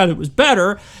and they thought it was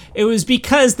better. It was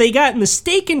because they got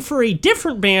mistaken for a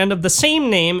different band of the same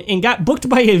name and got booked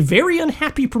by a very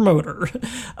unhappy promoter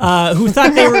who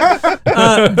thought they were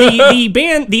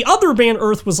the other band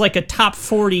Earth was like a top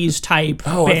 40s type.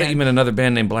 Oh, band. I thought you meant another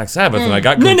band named Black Sabbath, and I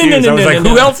got No, confused. I was like,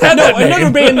 who else had that name?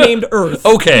 another band named Earth.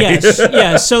 Okay. Yes,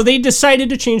 yeah. So they decided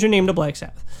to change their name to Black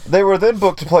Sabbath. They were then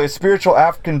booked to play a spiritual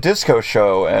African disco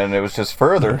show, and it was just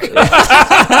further.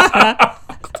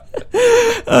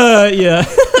 Yeah.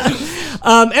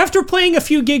 After playing a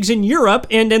few gigs in Europe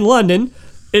and in London,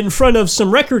 in front of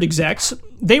some record execs,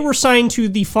 they were signed to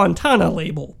the Fontana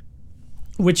label,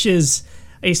 which is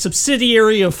a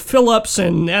subsidiary of Philips,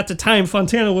 and at the time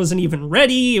Fontana wasn't even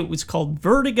ready. It was called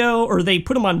Vertigo, or they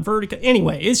put them on Vertigo.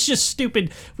 Anyway, it's just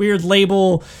stupid, weird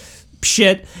label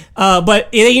shit. But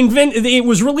it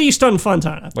was released on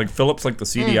Fontana. Like Philips, like the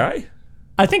CDI?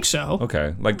 I think so.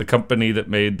 Okay. Like the company that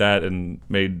made that and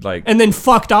made like... And then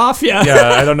fucked off, yeah.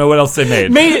 yeah, I don't know what else they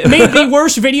made. made the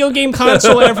worst video game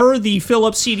console ever, the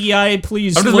Philips CDI.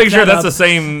 Please I'm just look making sure that that's up. the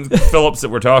same Philips that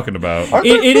we're talking about. Aren't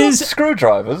It there is-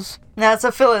 screwdrivers. No, it's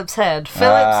a Phillips head. Phillips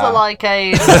Ah. are like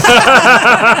a.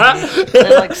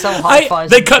 They're like some hi-fi.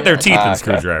 They cut their teeth in okay.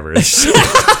 screwdrivers.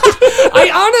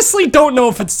 I honestly don't know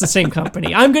if it's the same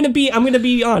company. I'm gonna be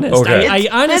honest. Okay. I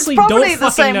honestly It's probably don't the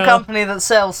fucking same know. company that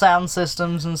sells sound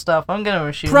systems and stuff. I'm going to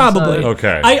assume. Probably. So.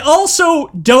 Okay. I also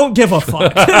don't give a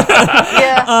fuck.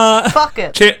 Yeah. Fuck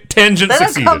it. Tangent They don't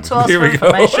succeeded. come to us Here for we go.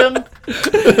 information.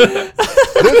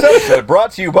 This episode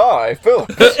brought to you by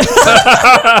Philips.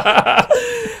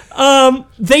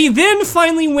 They then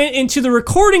finally went into the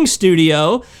recording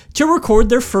studio to record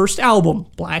their first album,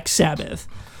 Black Sabbath.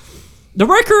 The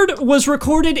record was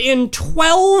recorded in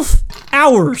 12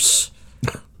 hours,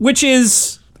 which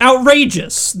is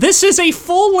outrageous. This is a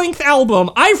full-length album.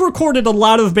 I've recorded a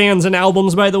lot of bands and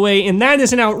albums, by the way, and that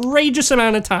is an outrageous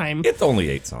amount of time. It's only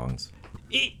 8 songs.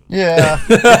 Yeah. If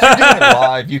you're doing it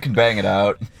live, you can bang it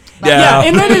out. Yeah,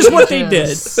 and that is what they did.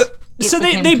 Yes. So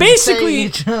Became they basically...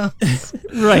 contagious.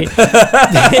 Right.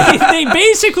 they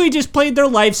basically just played their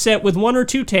live set with 1 or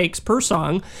 2 takes per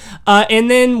song,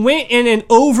 and then went in and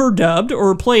overdubbed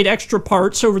or played extra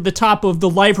parts over the top of the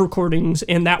live recordings,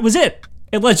 and that was it.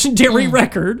 A legendary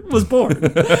record was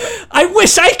born. I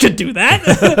wish I could do that.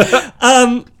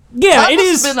 Yeah, That it must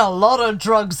is. have been a lot of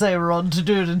drugs they were on to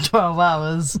do it in 12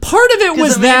 hours. Part of it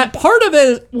was I mean, that. Part of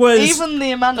it was. Even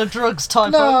the amount of drugs Typo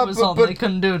No, was but- on, but- they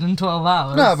couldn't do it in 12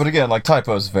 hours. No, but again, like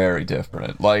Typo's very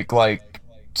different. Like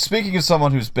speaking of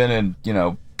someone who's been in,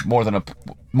 more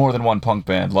than one punk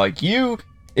band, like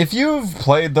if you've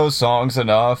played those songs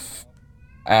enough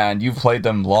and you've played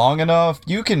them long enough,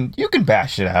 you can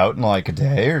bash it out in like a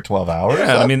day or 12 hours.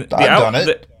 Yeah, I mean, I've done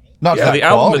it. Not yeah, that the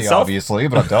album quality, itself- obviously,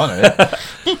 but I've done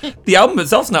it. The album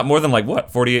itself's not more than like,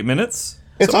 what, 48 minutes?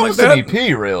 It's Something almost like an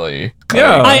EP, really.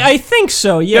 Yeah. I think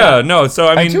so. Yeah. Yeah, no, so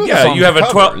I mean, two of the yeah, songs you have are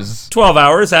a covers. 12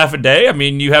 hours, half a day. I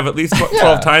mean, you have at least 12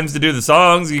 Yeah. times to do the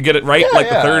songs. You get it right Yeah, like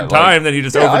the yeah, third like- time, then you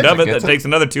just yeah, I overdub it. get That it. takes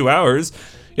another 2 hours.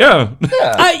 Yeah.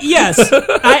 Yes,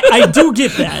 I do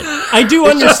get that. I do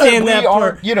understand that we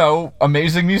part. aren't,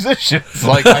 amazing musicians.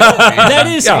 Like, I don't mean That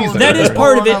is either. that is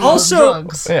part of it. On a lot of Also,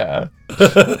 drugs. Yeah.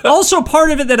 Also,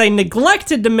 part of it that I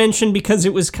neglected to mention because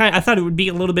it was I thought it would be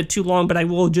a little bit too long, but I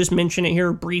will just mention it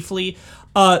here briefly.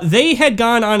 They had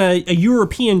gone on a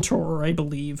European tour, I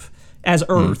believe, as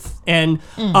Earth, and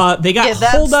they got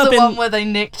holed up the in one where they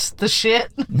nicked the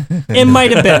shit. It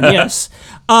might have been, yes.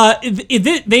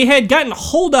 They had gotten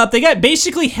holed up. They got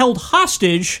basically held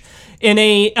hostage in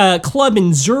a club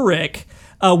in Zurich.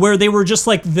 Where they were just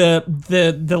like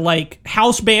the like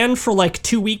house band for like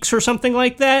 2 weeks or something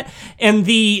like that, and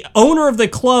the owner of the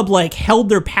club like held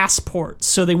their passports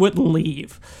so they wouldn't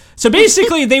leave. So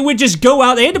basically, they would just go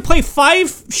out. They had to play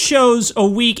 5 shows a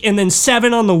week and then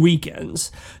 7 on the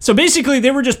weekends. So basically, they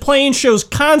were just playing shows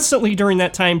constantly during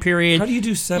that time period. How do you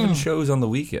do 7 shows on the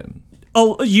weekend?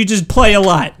 Oh, you just play a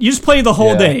lot. You just play the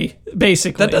whole day,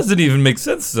 basically. That doesn't even make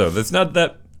sense, though. That's not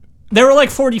that. They were like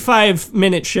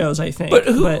 45-minute shows, I think. But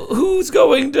who's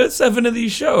going to 7 of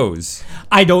these shows?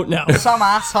 I don't know. Some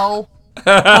asshole.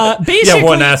 Basically,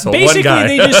 one asshole, one basically guy.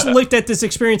 they just looked at this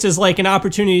experience as like an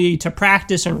opportunity to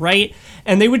practice and write,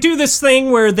 and they would do this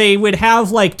thing where they would have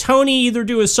like Tony either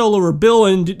do a solo or Bill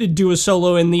and do a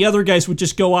solo, and the other guys would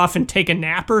just go off and take a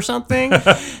nap or something.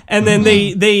 And then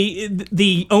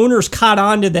the owners caught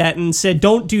on to that and said,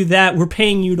 "Don't do that. We're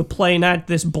paying you to play, not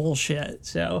this bullshit."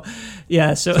 So,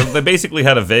 yeah. So They basically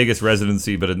had a Vegas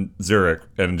residency, but in Zurich,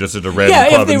 and just at a random yeah,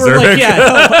 club if they in were Zurich.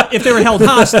 like if they were held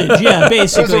hostage, yeah, It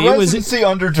was a basically it was. residency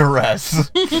under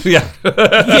duress, yeah.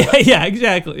 Yeah,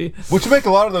 exactly. which would make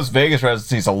a lot of those Vegas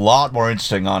residencies a lot more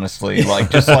interesting, honestly. Like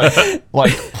just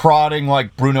like prodding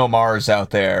like Bruno Mars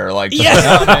out there, like just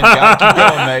Yeah. like, oh, man, you gotta keep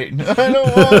going, mate. I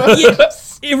don't want to.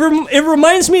 It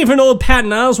reminds me of an old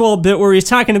Patton Oswalt bit where he's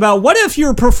talking about what if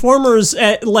your performers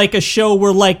at like a show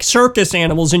were like circus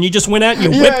animals and you just went out and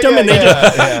you whipped them and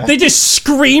they just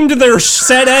screamed their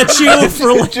set at you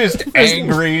for like Just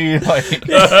angry, like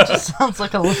Just sounds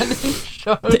like a Lennon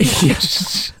show.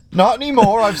 not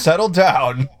anymore. I've settled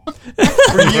down.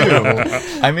 For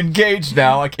you, I'm engaged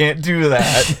now. I can't do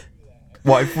that.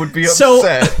 Wife would be So-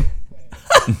 upset.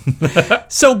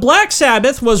 So Black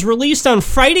Sabbath was released on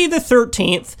Friday the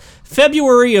 13th,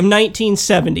 February of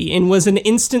 1970, and was an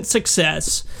instant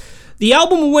success. The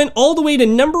album went all the way to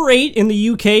number 8 in the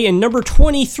UK and number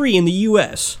 23 in the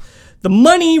US. The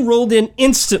money rolled in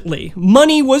instantly.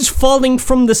 Money was falling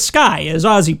from the sky, as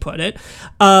Ozzy put it,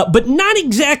 but not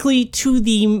exactly to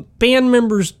the band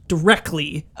members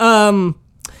directly.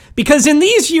 Because in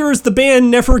these years, the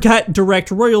band never got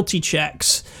direct royalty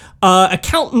checks.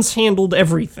 Accountants handled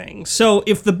everything. So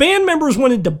if the band members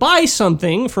wanted to buy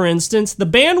something, for instance, the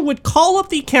band would call up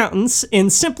the accountants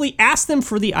and simply ask them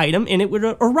for the item, and it would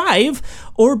arrive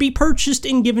or be purchased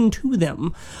and given to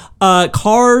them.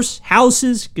 Cars,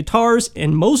 houses, guitars,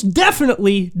 and most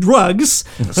definitely drugs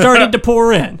started to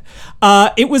pour in.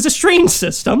 It was a strange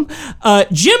system.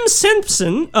 Jim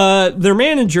Simpson, their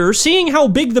manager, seeing how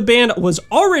big the band was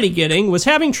already getting, was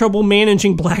having trouble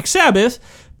managing Black Sabbath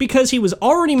because he was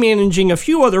already managing a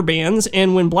few other bands,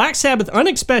 and when Black Sabbath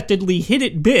unexpectedly hit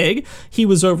it big, he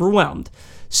was overwhelmed.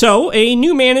 So a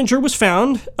new manager was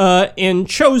found and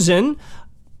chosen,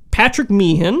 Patrick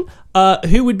Meehan,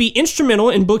 who would be instrumental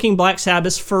in booking Black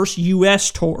Sabbath's first U.S.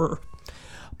 tour.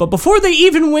 But before they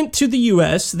even went to the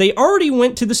U.S., they already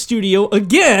went to the studio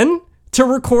again to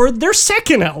record their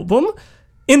second album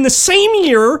in the same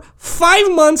year,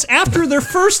 5 months after their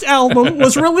first album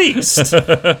was released.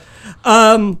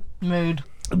 Mood.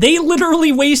 They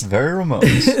literally Very remote.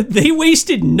 they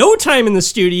wasted no time in the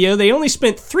studio. They only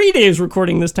spent 3 days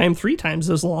recording this time, 3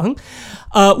 times as long,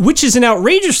 which is an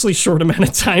outrageously short amount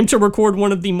of time to record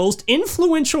one of the most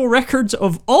influential records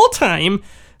of all time,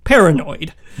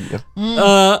 Paranoid. Yep.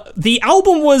 The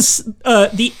album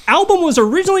was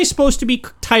originally supposed to be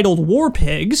titled War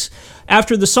Pigs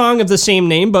after the song of the same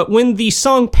name, but when the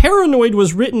song Paranoid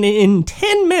was written in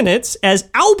 10 minutes as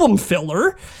album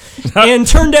filler and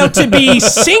turned out to be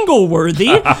single worthy,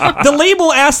 the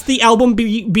label asked the album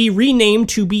be renamed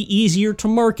to be easier to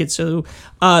market. So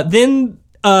then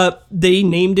they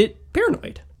named it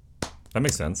Paranoid. That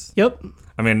makes sense. Yep.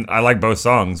 I mean, I like both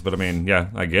songs, but I mean, yeah,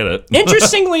 I get it.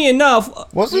 Interestingly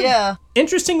enough, Was it? Yeah,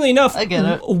 I get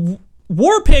it.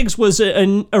 War Pigs was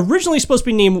originally supposed to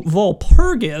be named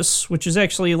Walpurgis, which is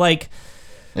actually like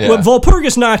what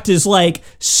Walpurgis Nacht is like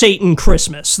Satan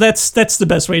Christmas. That's the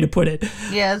best way to put it.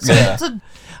 Yeah, it's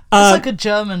like a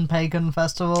German pagan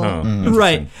festival. Oh,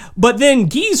 Right. But then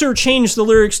Geezer changed the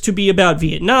lyrics to be about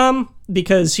Vietnam.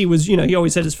 because he was, he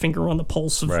always had his finger on the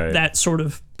pulse of Right. that sort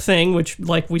of thing, which,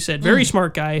 like we said, very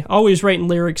smart guy, always writing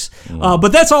lyrics. But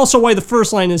that's also why the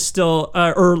first line is still,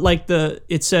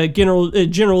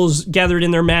 generals gathered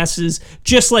in their masses,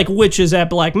 just like witches at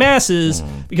black masses,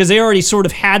 because they already sort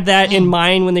of had that in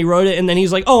mind when they wrote it. And then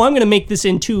he's like, oh, I'm going to make this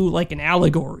into like an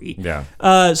allegory.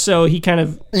 Yeah. So he kind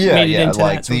of made it into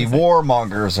like that sort the of thing.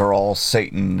 warmongers are all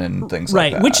Satan and things like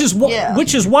Right, that.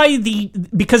 which is why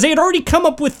because they had already come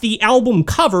up with the album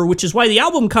cover, which is why the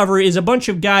album cover is a bunch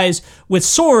of guys with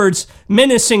swords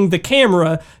menacing the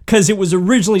camera, because it was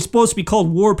originally supposed to be called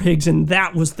War Pigs, and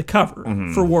that was the cover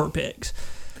for War Pigs.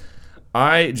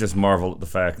 I just marvel at the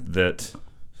fact that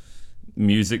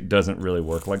music doesn't really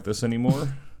work like this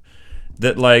anymore.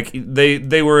 That like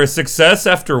they were a success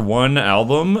after one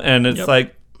album, and it's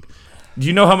like, do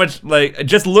you know how much, like,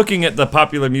 just looking at the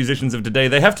popular musicians of today,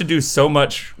 they have to do so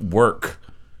much work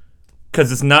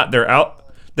because it's not their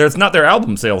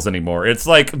album sales anymore. It's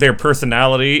like their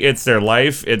personality, it's their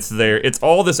life, it's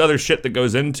all this other shit that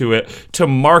goes into it to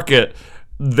market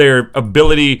their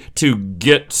ability to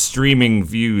get streaming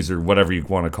views or whatever you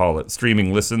want to call it,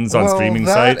 streaming listens on streaming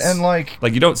sites. And like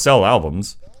you don't sell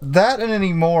albums. That and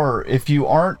anymore, if you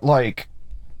aren't like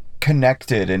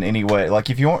connected in any way, like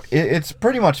if you aren't, it's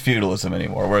pretty much feudalism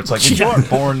anymore, where it's like if you aren't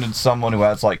born in someone who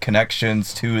has like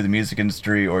connections to the music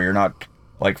industry, or you're not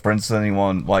like friends with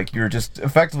anyone, like you're just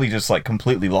effectively just like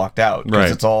completely locked out. Right.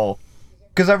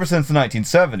 Because ever since the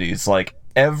 1970s, like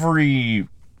every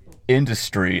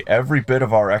industry, every bit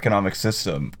of our economic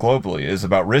system globally is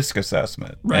about risk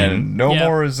assessment. Right. And no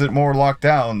more is it more locked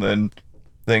down than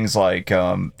things like,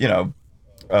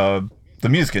 the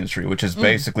music industry, which is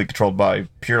basically controlled by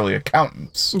purely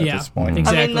accountants at this point.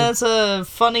 Exactly. I mean, there's a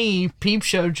funny Peep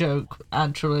Show joke,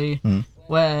 actually,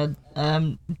 where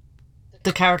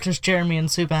the characters Jeremy and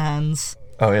Superhands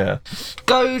Oh, yeah.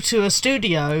 go to a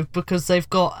studio because they've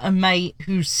got a mate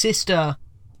whose sister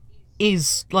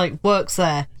is, like, works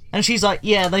there. And she's like,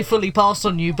 yeah, they fully passed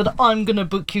on you, but I'm gonna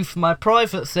book you for my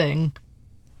private thing.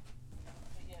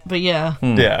 But yeah.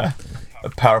 Yeah. A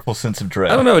powerful sense of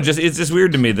dread. I don't know. It's just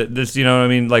weird to me that this, you know what I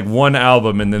mean, like one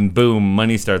album and then boom,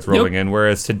 money starts rolling in.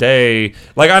 Whereas today,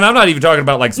 like, and I'm not even talking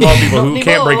about like small people who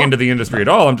can't break into the industry at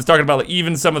all. I'm just talking about like,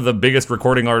 even some of the biggest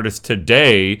recording artists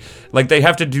today, like they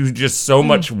have to do just so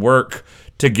much work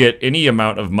to get any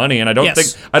amount of money. And I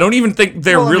don't even think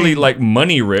they're really like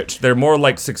money rich. They're more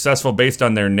like successful based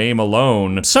on their name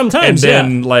alone. Sometimes, and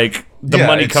then like the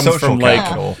money it's comes social from like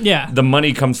capital. the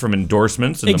money comes from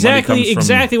endorsements. And Exactly, the money comes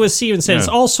exactly what Steven said. It's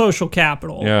all social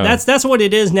capital. Yeah. That's what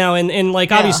it is now, and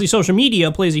like obviously social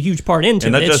media plays a huge part into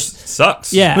and it. that just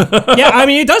sucks. Yeah. I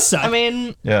mean, it does suck. I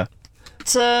mean, Yeah.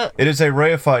 It is a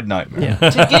reified nightmare.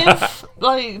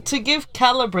 to give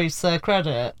Calabrese their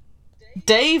credit,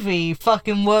 Davey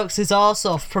fucking works his ass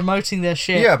off promoting their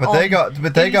shit. Yeah, but they got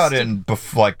Insta- in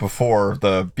before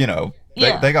the,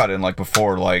 they got in like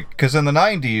before, like, because in the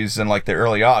 90s and like the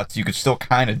early aughts, you could still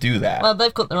kind of do that. Well,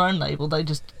 they've got their own label.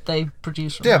 They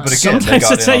produce from Yeah, that. but again, they Sometimes got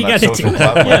that's in how on you that gotta social do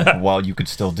it. clout while you could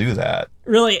still do that.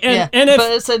 Really, Yeah, and if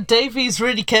but it's a Davey's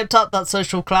really kept up that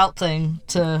social clout thing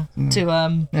to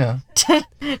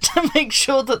make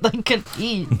sure that they can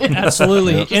eat.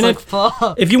 absolutely, It's and like,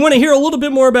 fuck. if you want to hear a little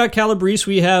bit more about Calabrese,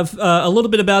 we have a little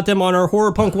bit about them on our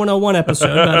Horror Punk 101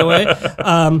 episode, by the way.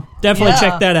 Definitely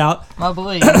check that out. My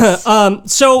boy.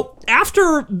 So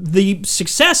after the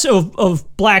success of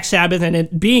Black Sabbath and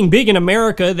it being big in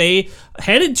America, they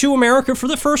headed to America for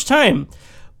the first time.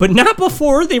 But not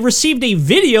before they received a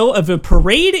video of a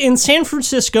parade in San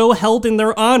Francisco held in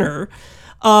their honor.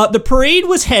 The parade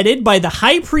was headed by the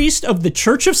high priest of the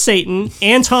Church of Satan,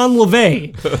 Anton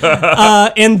LaVey.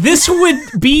 And this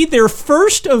would be their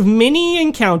first of many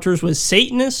encounters with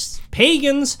Satanists,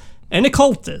 pagans, and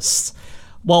occultists.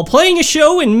 While playing a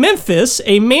show in Memphis,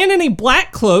 a man in a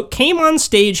black cloak came on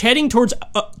stage heading towards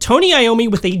Tony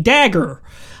Iommi with a dagger.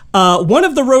 One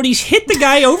of the roadies hit the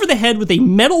guy over the head with a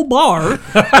metal bar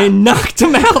and knocked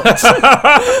him out.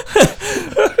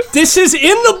 This is in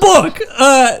the book.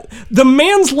 The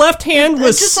man's left hand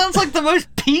was... It just sounds like the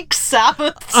most peak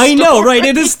Sabbath I know, story. right?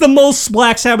 It is the most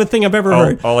Black Sabbath thing I've ever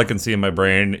heard. All I can see in my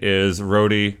brain is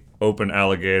roadie, open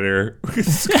alligator,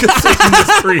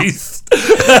 Satanist priest.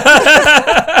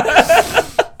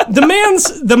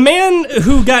 The man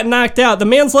who got knocked out, the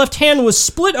man's left hand was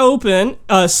slid open,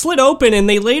 and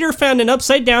they later found an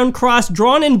upside down cross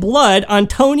drawn in blood on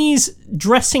Tony's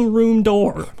dressing room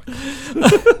door.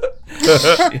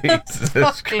 Jesus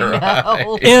Fucking Christ.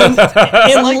 hell. And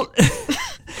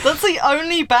That's the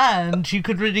only band you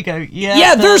could really go, yeah.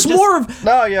 Yeah, they're there's just- more of.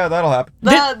 No, yeah, that'll happen.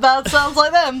 That sounds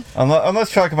like them.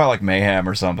 Unless you're talking about like Mayhem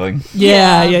or something.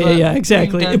 Yeah, but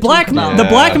exactly. we don't Black, talk about the it.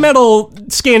 black metal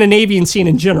Scandinavian scene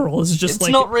in general is just It's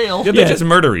like not real. Yeah, they just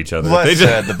murder each other. Less They just,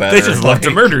 said, the better. they just love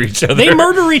to murder each other. they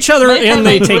murder each other Make and them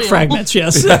they real. take fragments.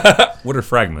 Yes, What are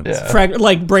fragments? Yeah.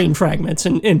 like brain fragments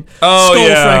and Oh skull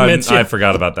yeah, fragments. I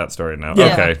forgot about that story now.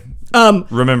 Yeah. Okay.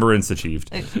 Remembrance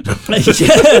achieved.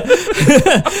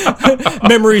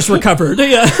 Memories recovered.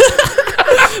 Yeah.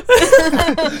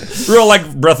 Real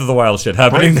like Breath of the Wild shit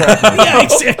happening. Yeah,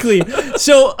 exactly.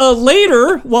 So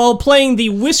later, while playing the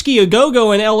Whiskey A Go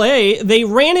Go in L.A., they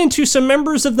ran into some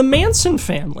members of the Manson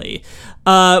family.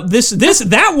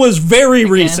 That was very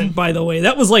recent, by the way.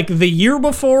 That was like the year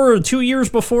before or 2 years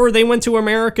before they went to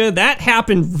America. That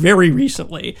happened very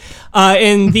recently.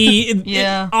 And the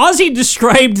Yeah. Ozzy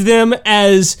described them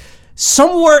as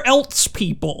somewhere else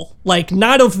people, like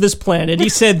not of this planet. He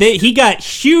said that he got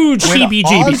huge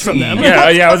heebie-jeebies from them.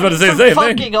 Yeah, I was about to say the same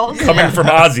Fucking thing. Ozzy. Coming from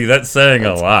Ozzy, that's saying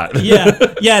a lot. Yeah,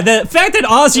 the fact that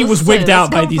Ozzy was Let's wigged say,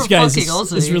 out let's by go these for guys fucking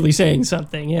is Ozzy. really saying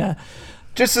something. Yeah.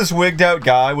 Just this wigged out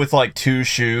guy with like 2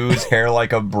 shoes, hair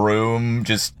like a broom,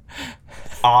 just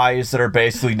eyes that are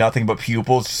basically nothing but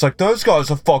pupils. Just like, those guys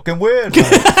are fucking weird.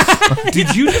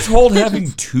 Did you just hold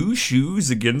having 2 shoes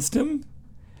against him?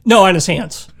 No, on his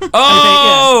hands.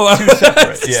 Oh,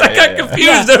 Separate. Yeah, I got confused.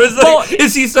 Yeah. I was like, Well,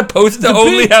 is he supposed to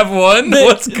only have one?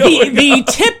 What's going the on?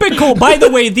 typical, by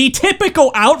the way, the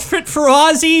typical outfit for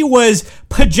Ozzy was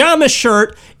pajama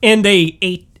shirt and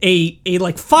a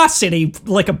like faucet,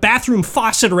 like a bathroom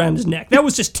faucet around his neck. That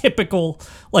was just typical,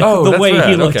 like Oh, the that's way he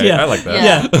rad. looked. Okay, Yeah, I like that.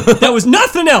 Yeah, that was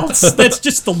nothing else. That's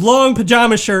just the long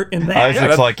pajama shirt and that.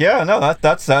 Isaac's like, yeah, no,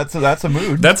 that's a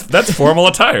mood. That's formal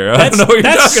attire. I don't know what you're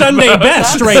That's talking Sunday about.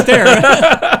 best right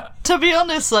there. To be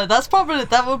honest, though,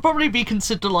 that would probably be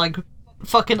considered like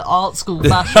fucking art school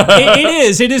fashion. It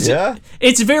is. It is. Yeah?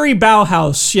 It's very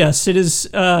Bauhaus. Yes, it is.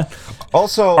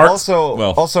 Also,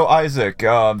 well. Isaac,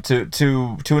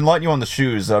 to enlighten you on the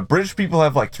shoes, British people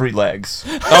have like 3 legs.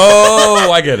 Oh,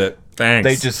 I get it.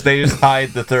 Thanks. They just hide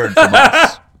the third from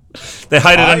us. They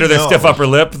hide it under their know. stiff upper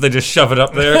lip. They just shove it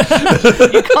up there.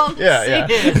 You can't Yeah, see yeah.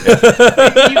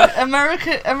 it.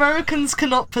 Americans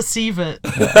cannot perceive it.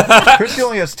 Christy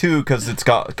only has 2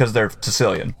 because they're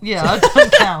Sicilian. Yeah, I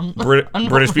don't count. I'm not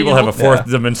British people have a real. 4th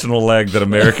dimensional leg that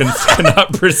Americans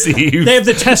cannot perceive. They have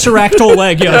the tesseractal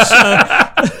leg. Yes.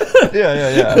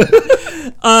 Yeah.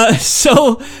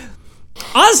 So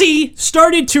Ozzy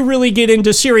started to really get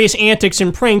into serious antics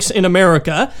and pranks in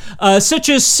America, such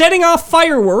as setting off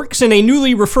fireworks in a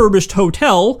newly refurbished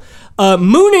hotel,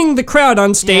 mooning the crowd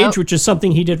on stage, Yep. which is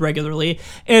something he did regularly,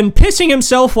 and pissing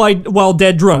himself while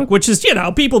dead drunk, which is,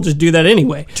 people just do that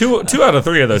anyway. Two out of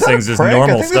 3 of those things is Frank,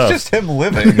 normal I think stuff. that's just him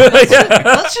living.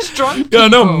 That's just drunk people. Yeah,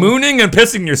 no, mooning and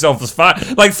pissing yourself is fine.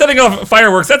 Like setting off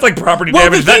fireworks, that's like property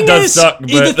Well, damage. That does suck. But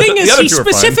the thing is, other he 2 are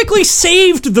fine. specifically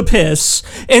saved the piss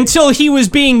until he was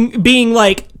being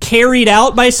like carried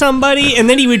out by somebody, and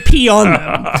then he would pee on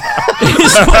them.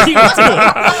 Is what he would do.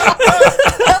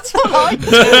 That's what I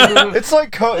do. It's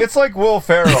like Will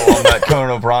Ferrell on that Conan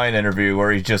O'Brien interview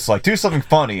where he's just like, do something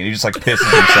funny, and he just like pisses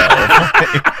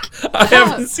himself. I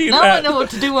haven't seen Now that. I know what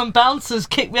to do when bouncers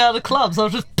kick me out of clubs. I'll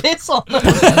just piss on them.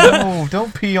 No,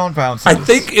 don't pee on bouncers. I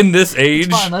think in this age,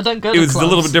 fine, I don't go it to was a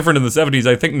little clubs. bit different in the 70s.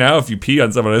 I think now if you pee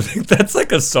on someone, I think that's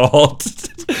like assault.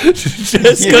 Just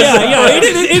 'cause- Yeah,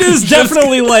 it is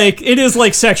definitely like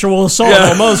sexual assault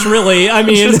almost. Really, I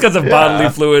mean, Just because of bodily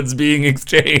fluids being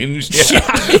exchanged. Yeah.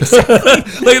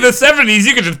 Like in the 70s,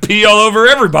 you could just pee all over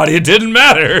everybody. It didn't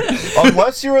matter.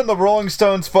 Unless you're in the Rolling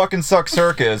Stones fucking suck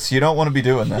circus, you don't want to be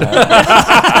doing that.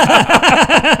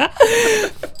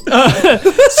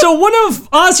 So one of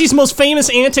Ozzy's most famous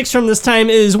antics from this time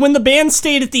is when the band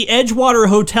stayed at the Edgewater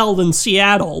Hotel in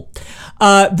Seattle.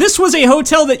 This was a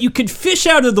hotel that you could fish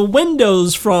out of the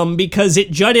windows from because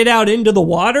it jutted out into the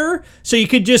water. So you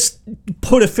could just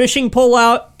put a fishing pole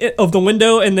out of the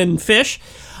window and then fish.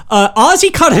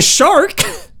 Ozzy caught a shark,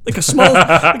 like a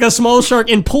small shark,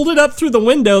 and pulled it up through the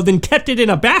window, then kept it in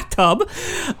a bathtub.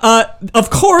 Of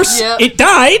course, Yep. it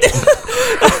died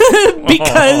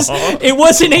because it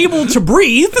wasn't able to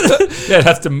breathe. Yeah, it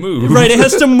has to move. Right, it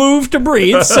has to move to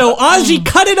breathe. So Ozzy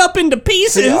cut it up into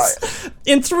pieces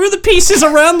and threw the pieces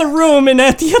around the room and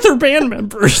at the other band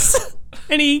members.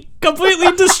 And he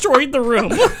completely destroyed the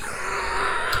room.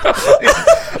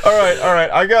 All right.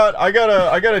 I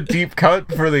got a deep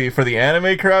cut for the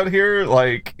anime crowd here.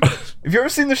 Like, have you ever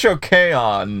seen the show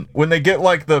K-On? When they get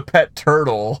like the pet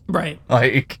turtle, Right.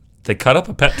 like They cut up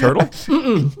a pet turtle?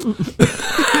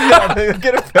 Yeah, they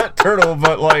get a pet turtle,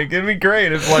 but like it'd be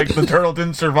great if like the turtle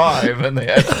didn't survive and they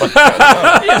had to, like,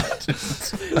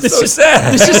 This So is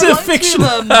sad. this is a Reminds me fictional,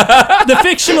 of, the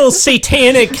fictional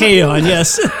satanic Kaon.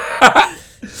 Yes,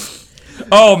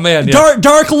 Oh, man. Yeah.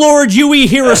 Dark Lord Yui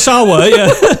Hirasawa. Yeah.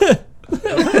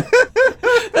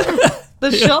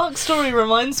 the shark story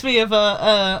reminds me of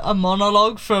a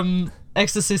monologue from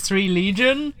Exorcist 3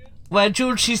 Legion, where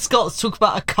George C. Scott talk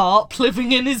about a carp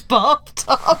living in his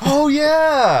bathtub. oh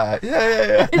yeah.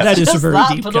 That is a Just very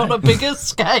that, deep but cut. on a bigger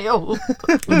scale.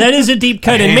 That is a deep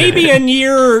cut, and maybe in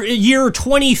year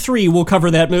 23 we'll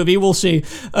cover that movie. We'll see.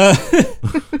 One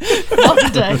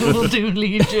day we'll do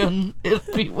Legion.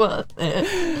 It'll be worth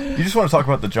it. You just want to talk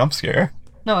about the jump scare?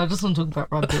 No, I just want to talk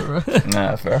about Radura.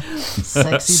 Nah, fair.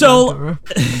 Sexy So-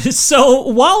 Radura. So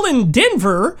while in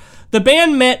Denver, the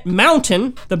band met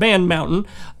Mountain, and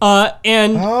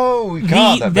Oh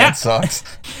god, that band sucks.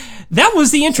 that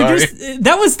was the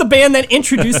that was the band that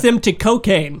introduced them to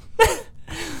cocaine.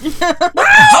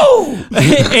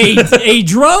 a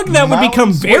drug that would become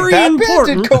Mountains- wait, very that band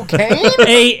important. did cocaine?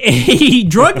 A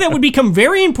drug that would become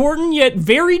very important yet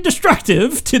very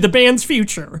destructive to the band's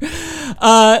future.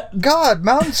 God,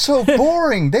 Mountain's so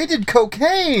boring. They did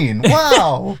cocaine.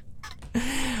 Wow.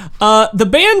 The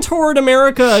band toured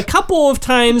America a couple of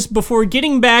times before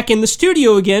getting back in the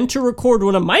studio again to record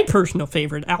one of my personal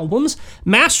favorite albums,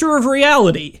 Master of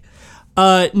Reality.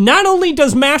 Not only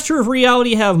does Master of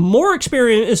Reality have more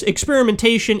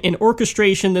experimentation and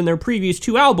orchestration than their previous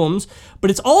two albums, but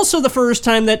it's also the first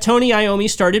time that Tony Iommi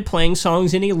started playing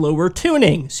songs in a lower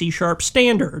tuning, C-sharp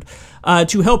standard,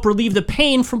 to help relieve the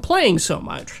pain from playing so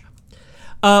much.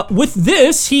 With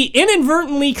this, he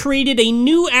inadvertently created a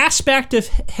new aspect of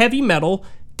heavy metal,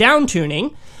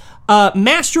 downtuning.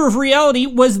 Master of Reality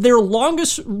was their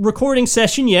longest recording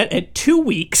session yet at 2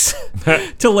 weeks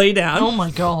to lay down. Oh my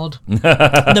god.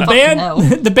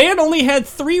 The band only had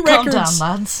 3 Calm records. down,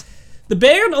 lads. The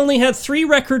band only had 3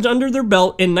 records under their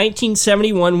belt in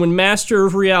 1971 when Master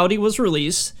of Reality was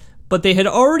released, but they had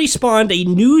already spawned a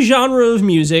new genre of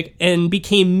music and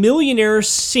became millionaires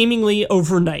seemingly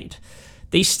overnight.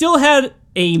 They still had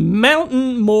a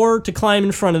mountain more to climb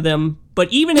in front of them, but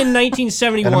even in And a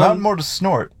 1971, mountain more to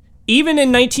snort. even in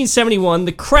 1971,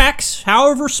 the cracks,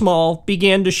 however small,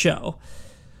 began to show.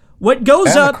 What goes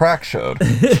And the up, crack showed.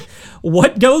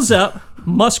 what goes up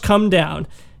must come down.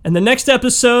 And the next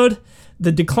episode,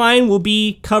 the decline will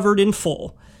be covered in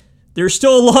full. There's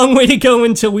still a long way to go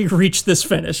until we reach this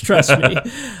finish, trust me.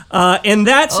 And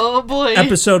that's Oh boy.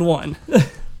 episode 1.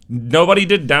 Nobody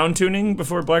did downtuning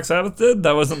before Black Sabbath did?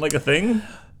 That wasn't like a thing?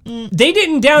 They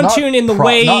didn't downtune in the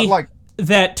way Not like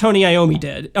that Tony Iommi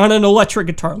did on an electric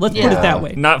guitar. Let's put it Yeah. that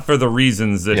way. Not for the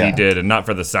reasons that he Yeah. did and not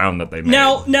for the sound that they made.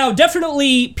 Now,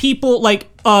 definitely people like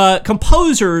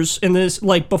composers in this,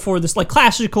 like before this, like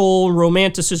classical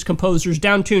romanticist composers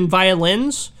downtuned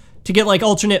violins to get like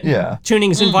alternate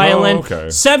tunings in violin. Oh, okay.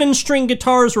 7-string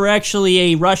guitars were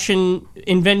actually a Russian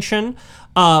invention.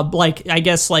 Like I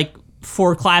guess like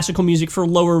for classical music for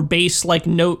lower bass like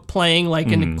note playing like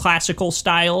in a classical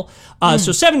style.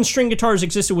 So 7-string guitars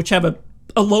existed which have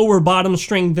a lower bottom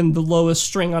string than the lowest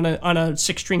string on a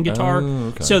 6-string guitar.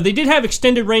 So they did have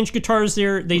extended range guitars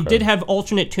there. They did have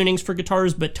alternate tunings for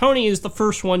guitars, but Tony is the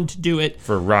first one to do it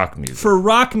for rock music. for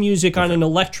rock music on an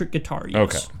electric guitar use.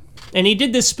 Okay. And he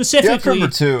did this You have to specifically.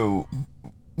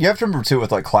 remember too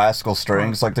with like classical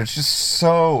strings, like there's just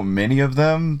so many of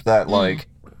them that like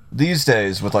these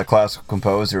days with like classical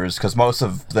composers, because most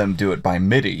of them do it by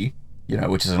MIDI,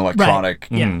 which is an electronic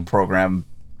program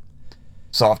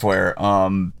software.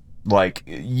 Like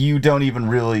you don't even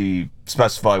really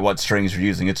specify what strings you're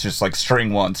using. It's just like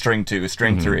string 1, string 2,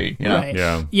 string 3. Right.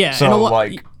 Yeah. Yeah. So and a lo-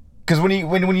 like, because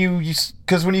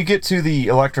when you get to the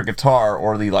electric guitar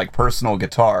or the like personal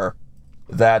guitar,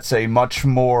 that's a much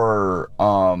more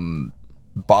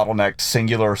bottlenecked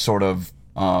singular sort of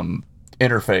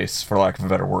interface, for lack of a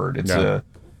better word. It's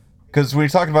because when you're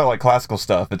talking about like classical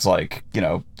stuff, it's like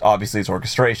obviously it's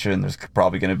orchestration. There's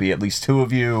probably going to be at least 2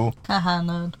 of you. Haha,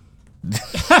 nerd.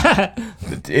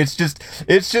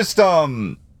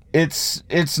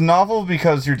 It's novel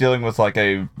because you're dealing with like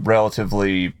a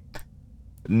relatively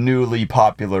newly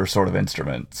popular sort of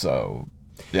instrument, so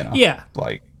Yeah.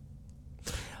 like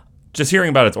Just hearing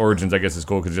about its origins, I guess, is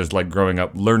cool because just like growing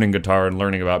up, learning guitar and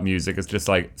learning about music, it's just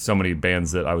like so many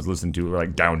bands that I was listening to were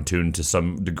like down-tuned to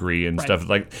some degree and stuff.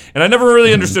 Like, and I never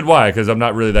really understood why because I'm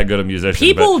not really that good a musician.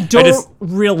 People but don't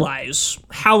realize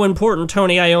how important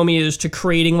Tony Iommi is to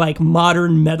creating like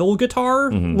modern metal guitar.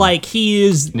 Like he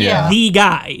is the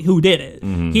guy who did it.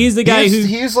 He is the guy who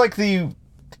he's like the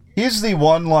He's the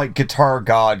one, like, guitar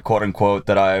god, quote-unquote,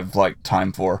 that I have, like,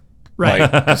 time for. Right.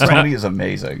 Like, 'cause Tony is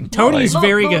amazing. Tony's Like,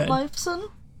 very Not good. Lifeson?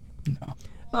 No.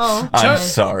 Oh, I'm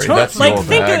sorry, Tony- that's like, your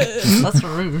think bag. that's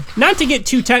rude. Not to get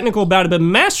too technical about it, but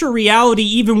Master Reality,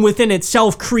 even within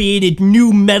itself, created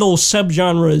new metal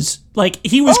subgenres. Like,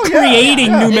 he was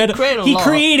creating new It metal. created a He lot.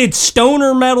 created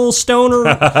stoner metal, stoner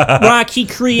rock. He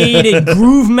created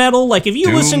groove metal. Like, if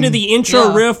you listen to the intro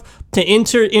Yeah. riff to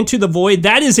enter Into the Void,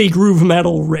 that is a groove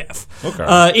metal riff.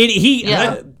 Okay.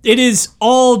 It is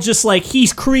all just like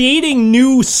he's creating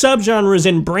new subgenres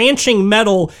and branching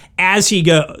metal as he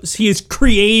goes. He is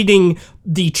creating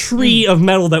the tree of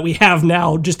metal that we have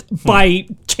now just by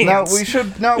Now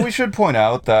chance. we should point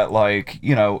out that, like,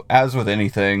 you know, as with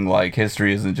anything, like,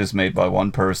 history isn't just made by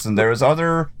one person. There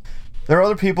are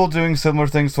other people doing similar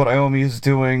things to what Iommi is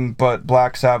doing, but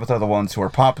Black Sabbath are the ones who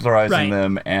are popularizing Right.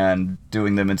 them and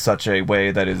doing them in such a way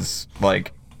that is,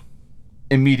 like,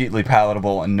 immediately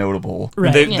palatable and notable.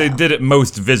 Right. They did it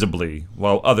most visibly,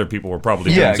 while other people were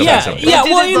probably Yeah, doing something yeah, similar. yeah.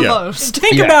 Well, Did it the yeah. most.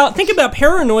 think about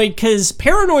Paranoid, because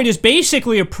Paranoid is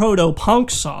basically a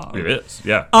proto-punk song. It is,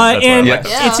 yeah. That's why I And like it.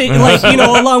 it's like, you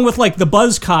know, along with like the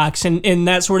Buzzcocks and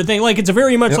that sort of thing. Like, it's a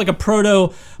very much like a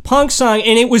proto-punk song,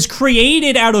 and it was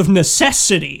created out of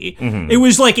necessity. It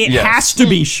was like, it Yes. has to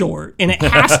be short and it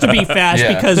has to be fast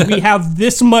Yeah. because we have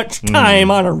this much time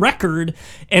on a record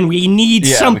and we need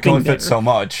Yeah, we something can only there. fit so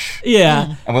much.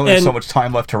 Yeah. And we only have so much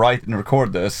time left to write and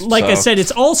record this. Like I so- said, it's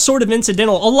all sort of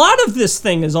incidental. A lot of this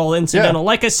thing is all incidental. Yeah.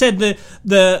 Like I said, the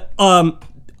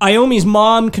Iommi's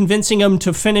mom convincing him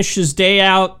to finish his day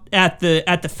out at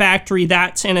the factory,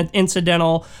 that's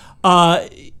incidental.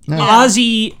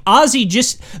 Ozzy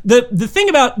just the thing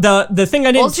about the thing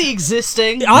I didn't Ozzy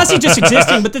existing. Ozzy just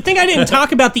existing, but the thing I didn't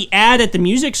talk about the ad at the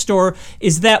music store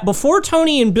is that before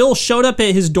Tony and Bill showed up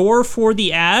at his door for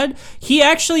the ad, he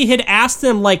actually had asked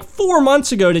them like 4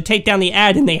 months ago to take down the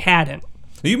ad, and they hadn't.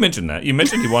 You mentioned that. You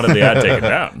mentioned you wanted the ad taken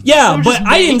down. Yeah, but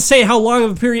I didn't say how long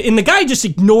of a period, and the guy just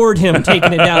ignored him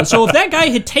taking it down. So if that guy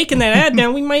had taken that ad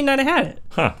down, we might not have had it.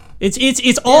 Huh.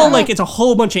 It's all like, it's a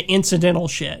whole bunch of incidental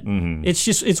shit. It's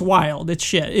just, it's wild. It's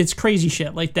shit. It's crazy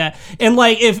shit like that. And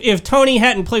like, if Tony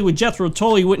hadn't played with Jethro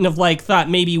Tull, he wouldn't have like thought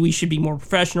maybe we should be more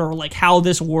professional, or like how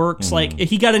this works. Like,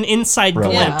 he got an inside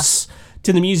glimpse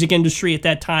to the music industry at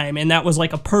that time, and that was like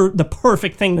the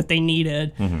perfect thing that they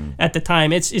needed at the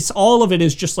time. It's all of it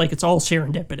is just like, it's all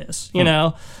serendipitous, you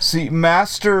know. See,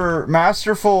 masterful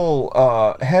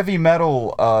heavy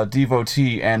metal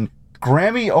devotee and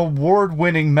Grammy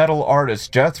award-winning metal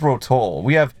artist Jethro Tull.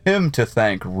 We have him to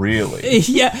thank, really.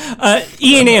 Yeah,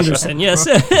 Ian Anderson, yes.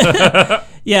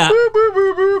 Yeah.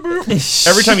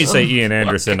 Every time you say Ian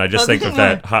Anderson, I just think of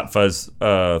that Hot Fuzz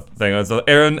thing. It's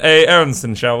Aaron A.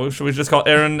 Aronson, should we just call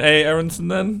Aaron A. Aronson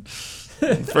then?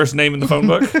 First name in the phone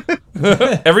book?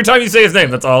 Every time you say his name,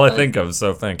 that's all I think of,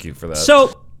 so thank you for that.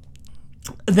 So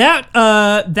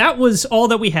that was all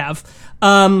that we have.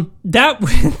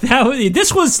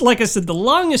 This was, like I said, the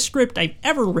longest script I've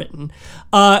ever written.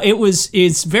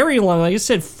 It's very long. Like I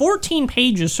said, 14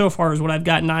 pages so far is what I've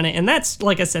gotten on it, and that's,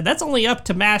 like I said, that's only up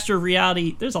to Master of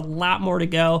Reality. There's a lot more to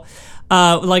go.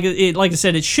 Like I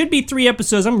said, it should be 3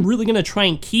 episodes. I'm really gonna try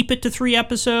and keep it to 3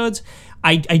 episodes.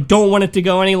 I don't want it to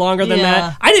go any longer than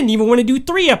that. I didn't even want to do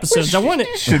 3 episodes. I wanted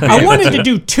to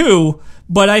do 2,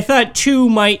 but I thought 2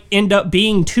 might end up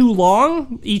being too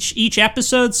long each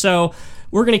episode. So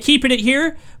we're gonna keep it at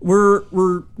here. We're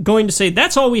going to say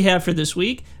that's all we have for this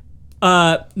week.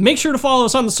 Make sure to follow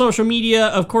us on the social media.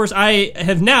 Of course, I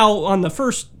have now on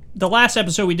the last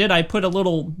episode we did, I put a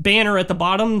little banner at the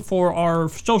bottom for our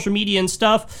social media and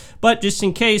stuff. But just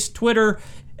in case, Twitter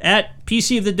at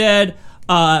PC of the Dead.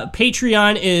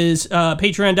 Patreon is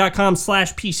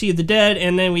patreon.com/PC of the Dead,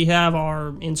 and then we have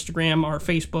our Instagram, our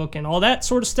Facebook, and all that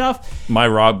sort of stuff. My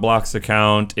Roblox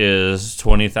account is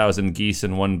 20,000 geese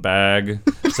in one bag,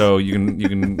 so you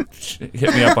can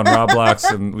hit me up on Roblox,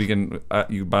 and we can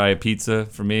you buy a pizza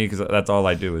for me, because that's all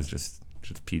I do is just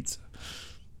pizza.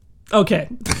 Okay,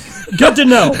 good to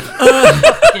know.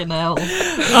 You know.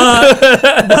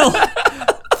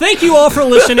 Thank you all for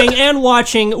listening and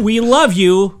watching. We love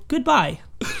you. Goodbye.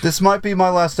 This might be my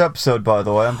last episode, by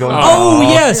the way. I'm going. Oh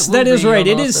yes, It that will is be your right.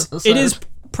 It last is. It is episode.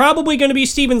 probably going to be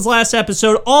Steven's last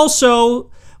episode. Also,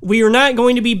 we are not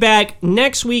going to be back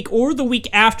next week or the week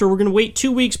after. We're going to wait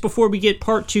 2 weeks before we get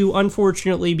part 2,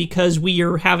 unfortunately, because we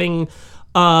are having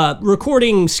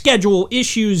recording schedule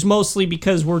issues, mostly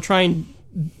because we're trying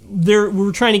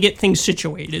to get things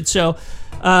situated. So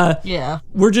Yeah.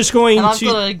 We're just going And I've to.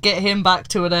 got to get him back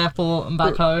to an airport and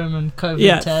back home and COVID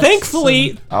Yeah, tests.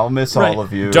 thankfully, I'll miss Right. all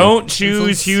of you. Don't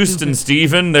choose Houston,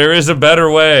 Stephen. There is a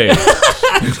better way.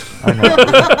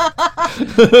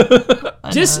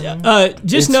 just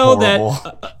It's know horrible.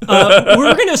 that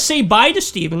we're gonna say bye to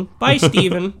Steven. Bye,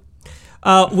 Steven.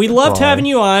 We loved Bye. having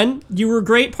you on. You were a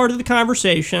great part of the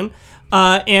conversation,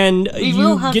 and will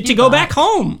you have get you to go back. back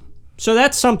home. So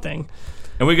that's something.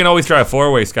 And we can always try a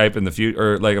four-way Skype in the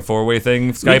future, or like a four-way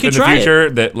thing Skype could in the try it. future.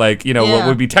 That like what Yeah.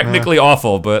 would be technically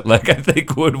awful, but like I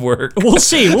think would work. We'll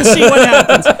see. We'll see what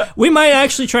happens. We might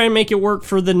actually try and make it work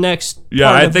for the next. Yeah,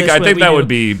 part I of think this I what think we that do. would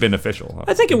be beneficial.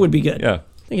 I think it would be good. Yeah.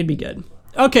 I think it'd be good.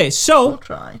 Okay, so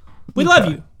Try. we love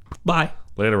you. Bye.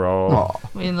 Later, all.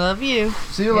 We love you.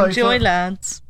 See you later. Enjoy, lads.